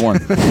this is the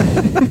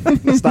one.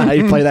 That's not how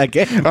you play that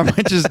game. I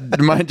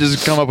might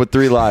just come up with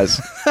 3 lies.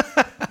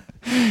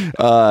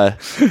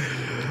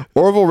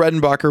 Orville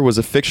Redenbacher was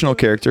a fictional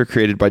character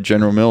created by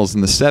General Mills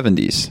in the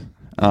 70s.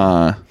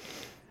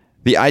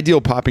 The ideal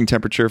popping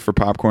temperature for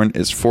popcorn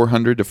is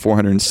 400 to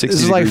 460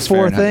 This is like degrees 4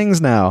 Fahrenheit. things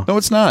now. No,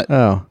 it's not.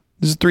 Oh,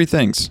 This is 3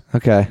 things.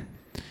 okay.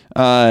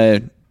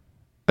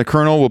 A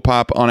kernel will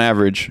pop on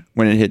average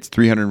when it hits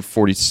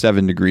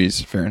 347 degrees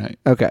Fahrenheit.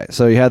 Okay,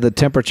 so you had the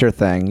temperature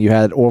thing. You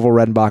had Orville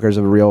Redenbacher's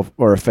a real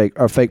or a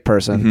fake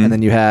person, Mm-hmm. and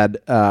then you had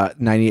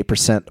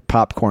 98%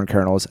 popcorn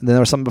kernels, and then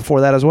there was something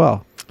before that as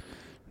well.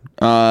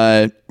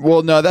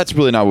 Well, no, that's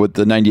really not what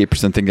the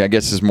 98% thing. I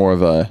guess is more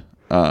of a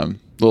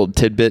little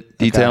tidbit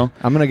detail. Okay.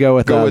 I'm gonna go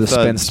with the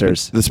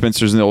spinsters. The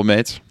spinsters and the old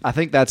maids. I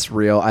think that's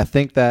real. I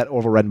think that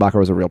Orville Redenbacher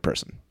was a real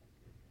person.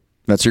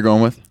 That's what you're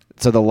going with?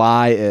 So the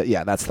lie,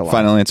 yeah, that's the lie.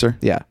 Final answer?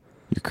 Yeah,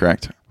 You're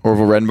correct.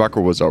 Orville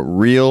Redenbacher was a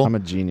real I'm a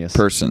genius.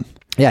 person.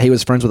 Yeah, he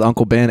was friends with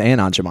Uncle Ben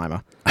and Aunt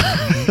Jemima.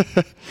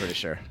 Pretty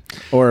sure.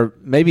 Or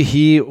maybe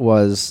he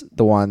was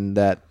the one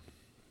that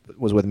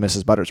was with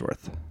Mrs.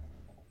 Buttersworth.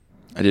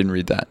 I didn't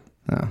read that.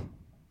 Oh.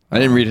 I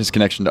didn't read his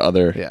connection to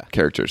other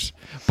characters.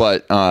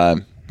 But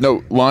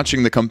no,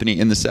 launching the company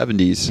in the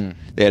 70s,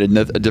 they had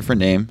a different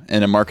name,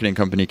 and a marketing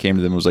company came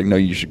to them and was like, no,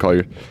 you should call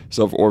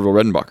yourself Orville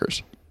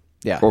Redenbachers.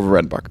 Yeah. Orville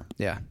Redenbacher.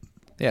 Yeah.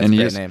 Yeah, it's and a he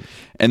great is. name.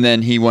 And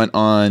then he went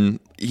on.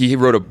 He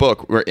wrote a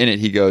book where in it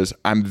he goes,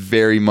 "I'm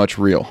very much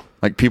real."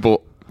 Like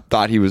people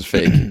thought he was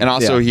fake, and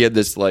also Yeah. he had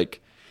this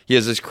he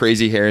has this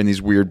crazy hair and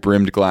these weird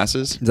brimmed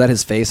glasses. Is that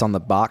his face on the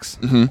box?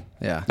 Mm-hmm.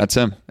 Yeah. That's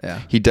him.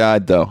 Yeah. He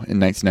died though in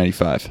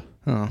 1995.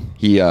 Oh.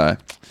 He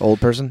Old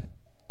person?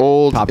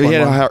 old. Popcorn He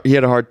had, one? he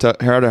had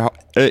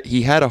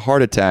a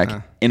heart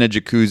attack in a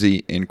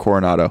jacuzzi in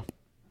Coronado.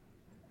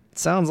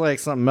 Sounds like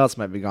something else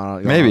might be going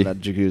on Maybe. in that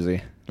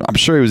jacuzzi. I'm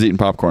sure he was eating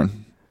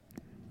popcorn.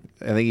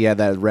 I think he had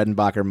that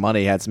Redenbacher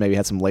money. Maybe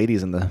had some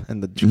ladies in the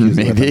jacuzzi. with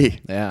Maybe. him.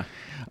 Yeah.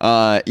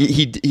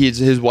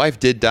 His wife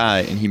did die,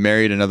 and he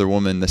married another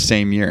woman the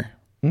same year.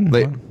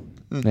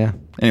 Yeah.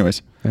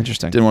 Anyways,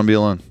 Interesting. didn't want to be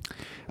alone.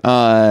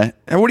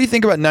 And what do you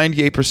think about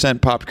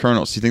 98% popped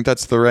kernels? Do you think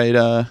that's the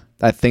right?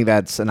 I think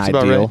that's an It's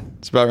about ideal. right.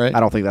 It's about right. I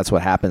don't think that's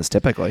what happens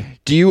typically.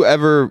 Do you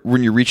ever,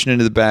 when you're reaching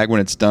into the bag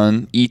when it's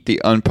done, eat the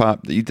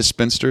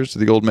spinsters,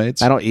 the old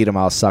maids? I don't eat them.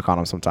 I'll suck on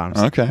them sometimes.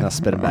 Okay. And I'll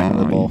spit them back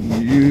into the bowl.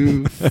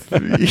 You,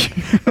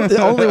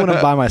 Only when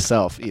I'm by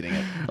myself eating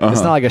it.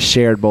 It's not like a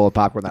shared bowl of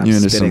popcorn that I'm You're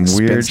into spitting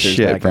some weird spinsters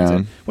shit, back into.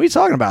 Brown. What are you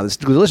talking about? It's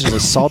delicious.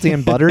 It's salty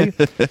and buttery.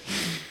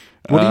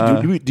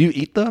 What do you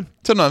eat them?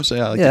 Sometimes I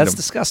like Yeah, that's them.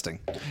 disgusting.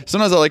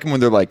 Sometimes I like them when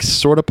they're like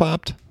sort of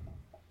popped.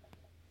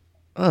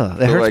 Ugh, that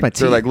They're hurts like my teeth.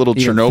 they're like little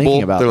even Chernobyl.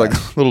 thinking about They're that.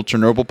 like little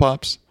Chernobyl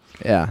pops.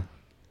 Yeah,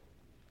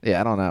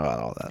 I don't know about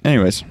all that.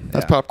 Anyways,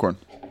 that's Yeah. popcorn.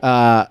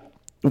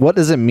 What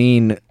does it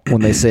mean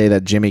when they say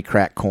that Jimmy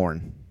cracked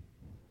corn?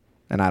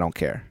 And I don't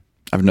care.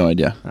 I have no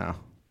idea.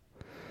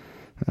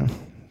 Oh.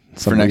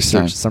 For next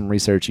time. Some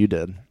research you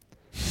did.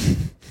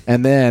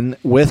 And then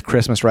with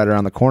Christmas right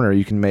around the corner,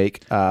 you can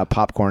make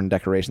popcorn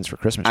decorations for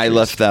Christmas I trees.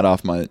 left that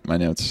off my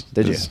notes.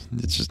 Did you?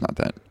 It's just not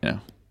that. Yeah.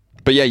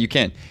 But yeah, you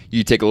can.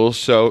 You take a little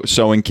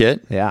sewing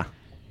kit, Yeah.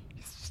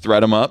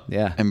 thread them up,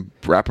 Yeah. and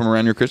wrap them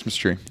around your Christmas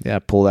tree. Yeah,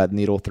 pull that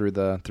needle through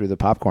the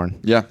popcorn.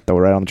 Yeah. Throw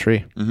it right on the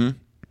tree.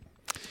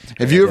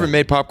 Have you ever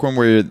made popcorn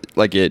where you're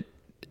like it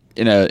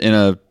in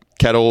a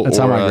kettle That's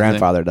or how my a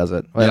grandfather does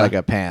it. Yeah. Like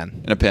a pan.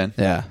 thing? In a pan?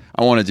 Yeah.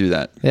 I want to do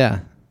that. Yeah.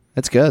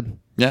 It's good.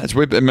 Yeah, it's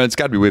it's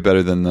got to be way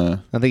better than the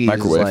I think he uses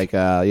microwave. like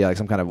like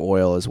some kind of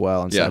oil as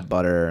well instead Yeah. of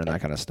butter and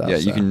that kind of stuff. yeah,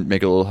 you so. can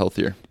make it a little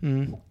healthier.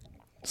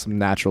 some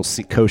natural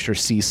kosher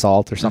sea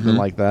salt or something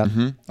like that.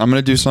 I'm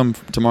gonna do some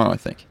tomorrow. I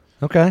think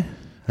Okay.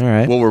 All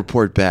right. we'll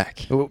report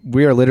back.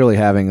 We are literally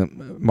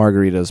having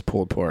margaritas,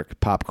 pulled pork,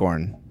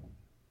 popcorn,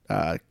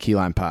 key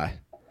lime pie.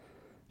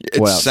 It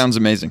What else? sounds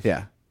amazing.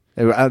 Yeah.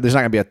 There's not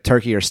going to be a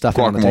turkey or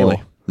stuffing on the Guacamole.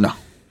 table. No.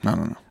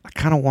 I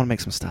kind of want to make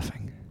some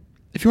stuffing.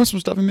 If you want some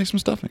stuffing, make some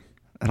stuffing.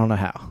 I don't know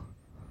how.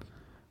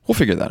 We'll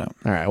figure that out.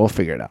 All right. We'll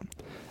figure it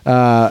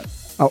out.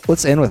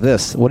 Let's end with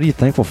this. What are you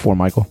thankful for,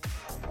 Michael?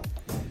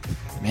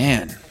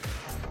 Man,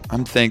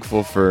 I'm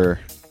thankful for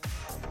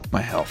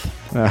my health.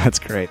 That's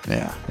great.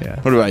 Yeah. Yeah.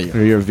 What about you?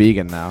 You're a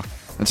vegan now.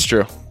 That's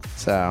true.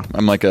 So,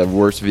 I'm like a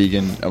worst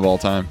vegan of all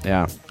time.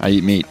 yeah. I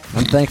eat meat.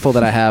 I'm thankful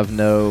that I have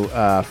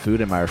no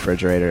food in my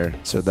refrigerator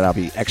so that I'll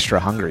be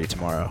extra hungry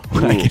tomorrow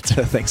when I get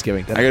to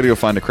Thanksgiving dinner. I got to go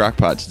find a crock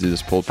pot to do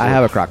this pulled pork. I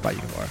have a crock pot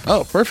you can borrow.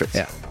 Oh, perfect.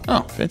 Yeah.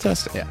 Oh,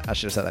 fantastic. Yeah, I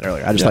should have said that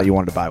earlier. I just Yeah. thought you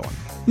wanted to buy one.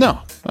 No,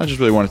 I just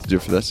really wanted to do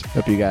it for this.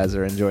 Hope you guys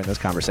are enjoying this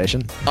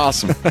conversation.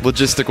 Awesome.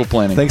 Logistical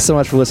planning. Thanks so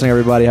much for listening,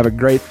 everybody. Have a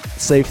great,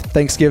 safe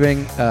Thanksgiving.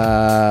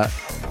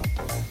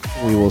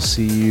 We will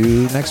see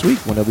you next week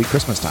when it'll be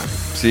Christmas time.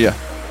 See ya.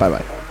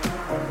 Bye-bye.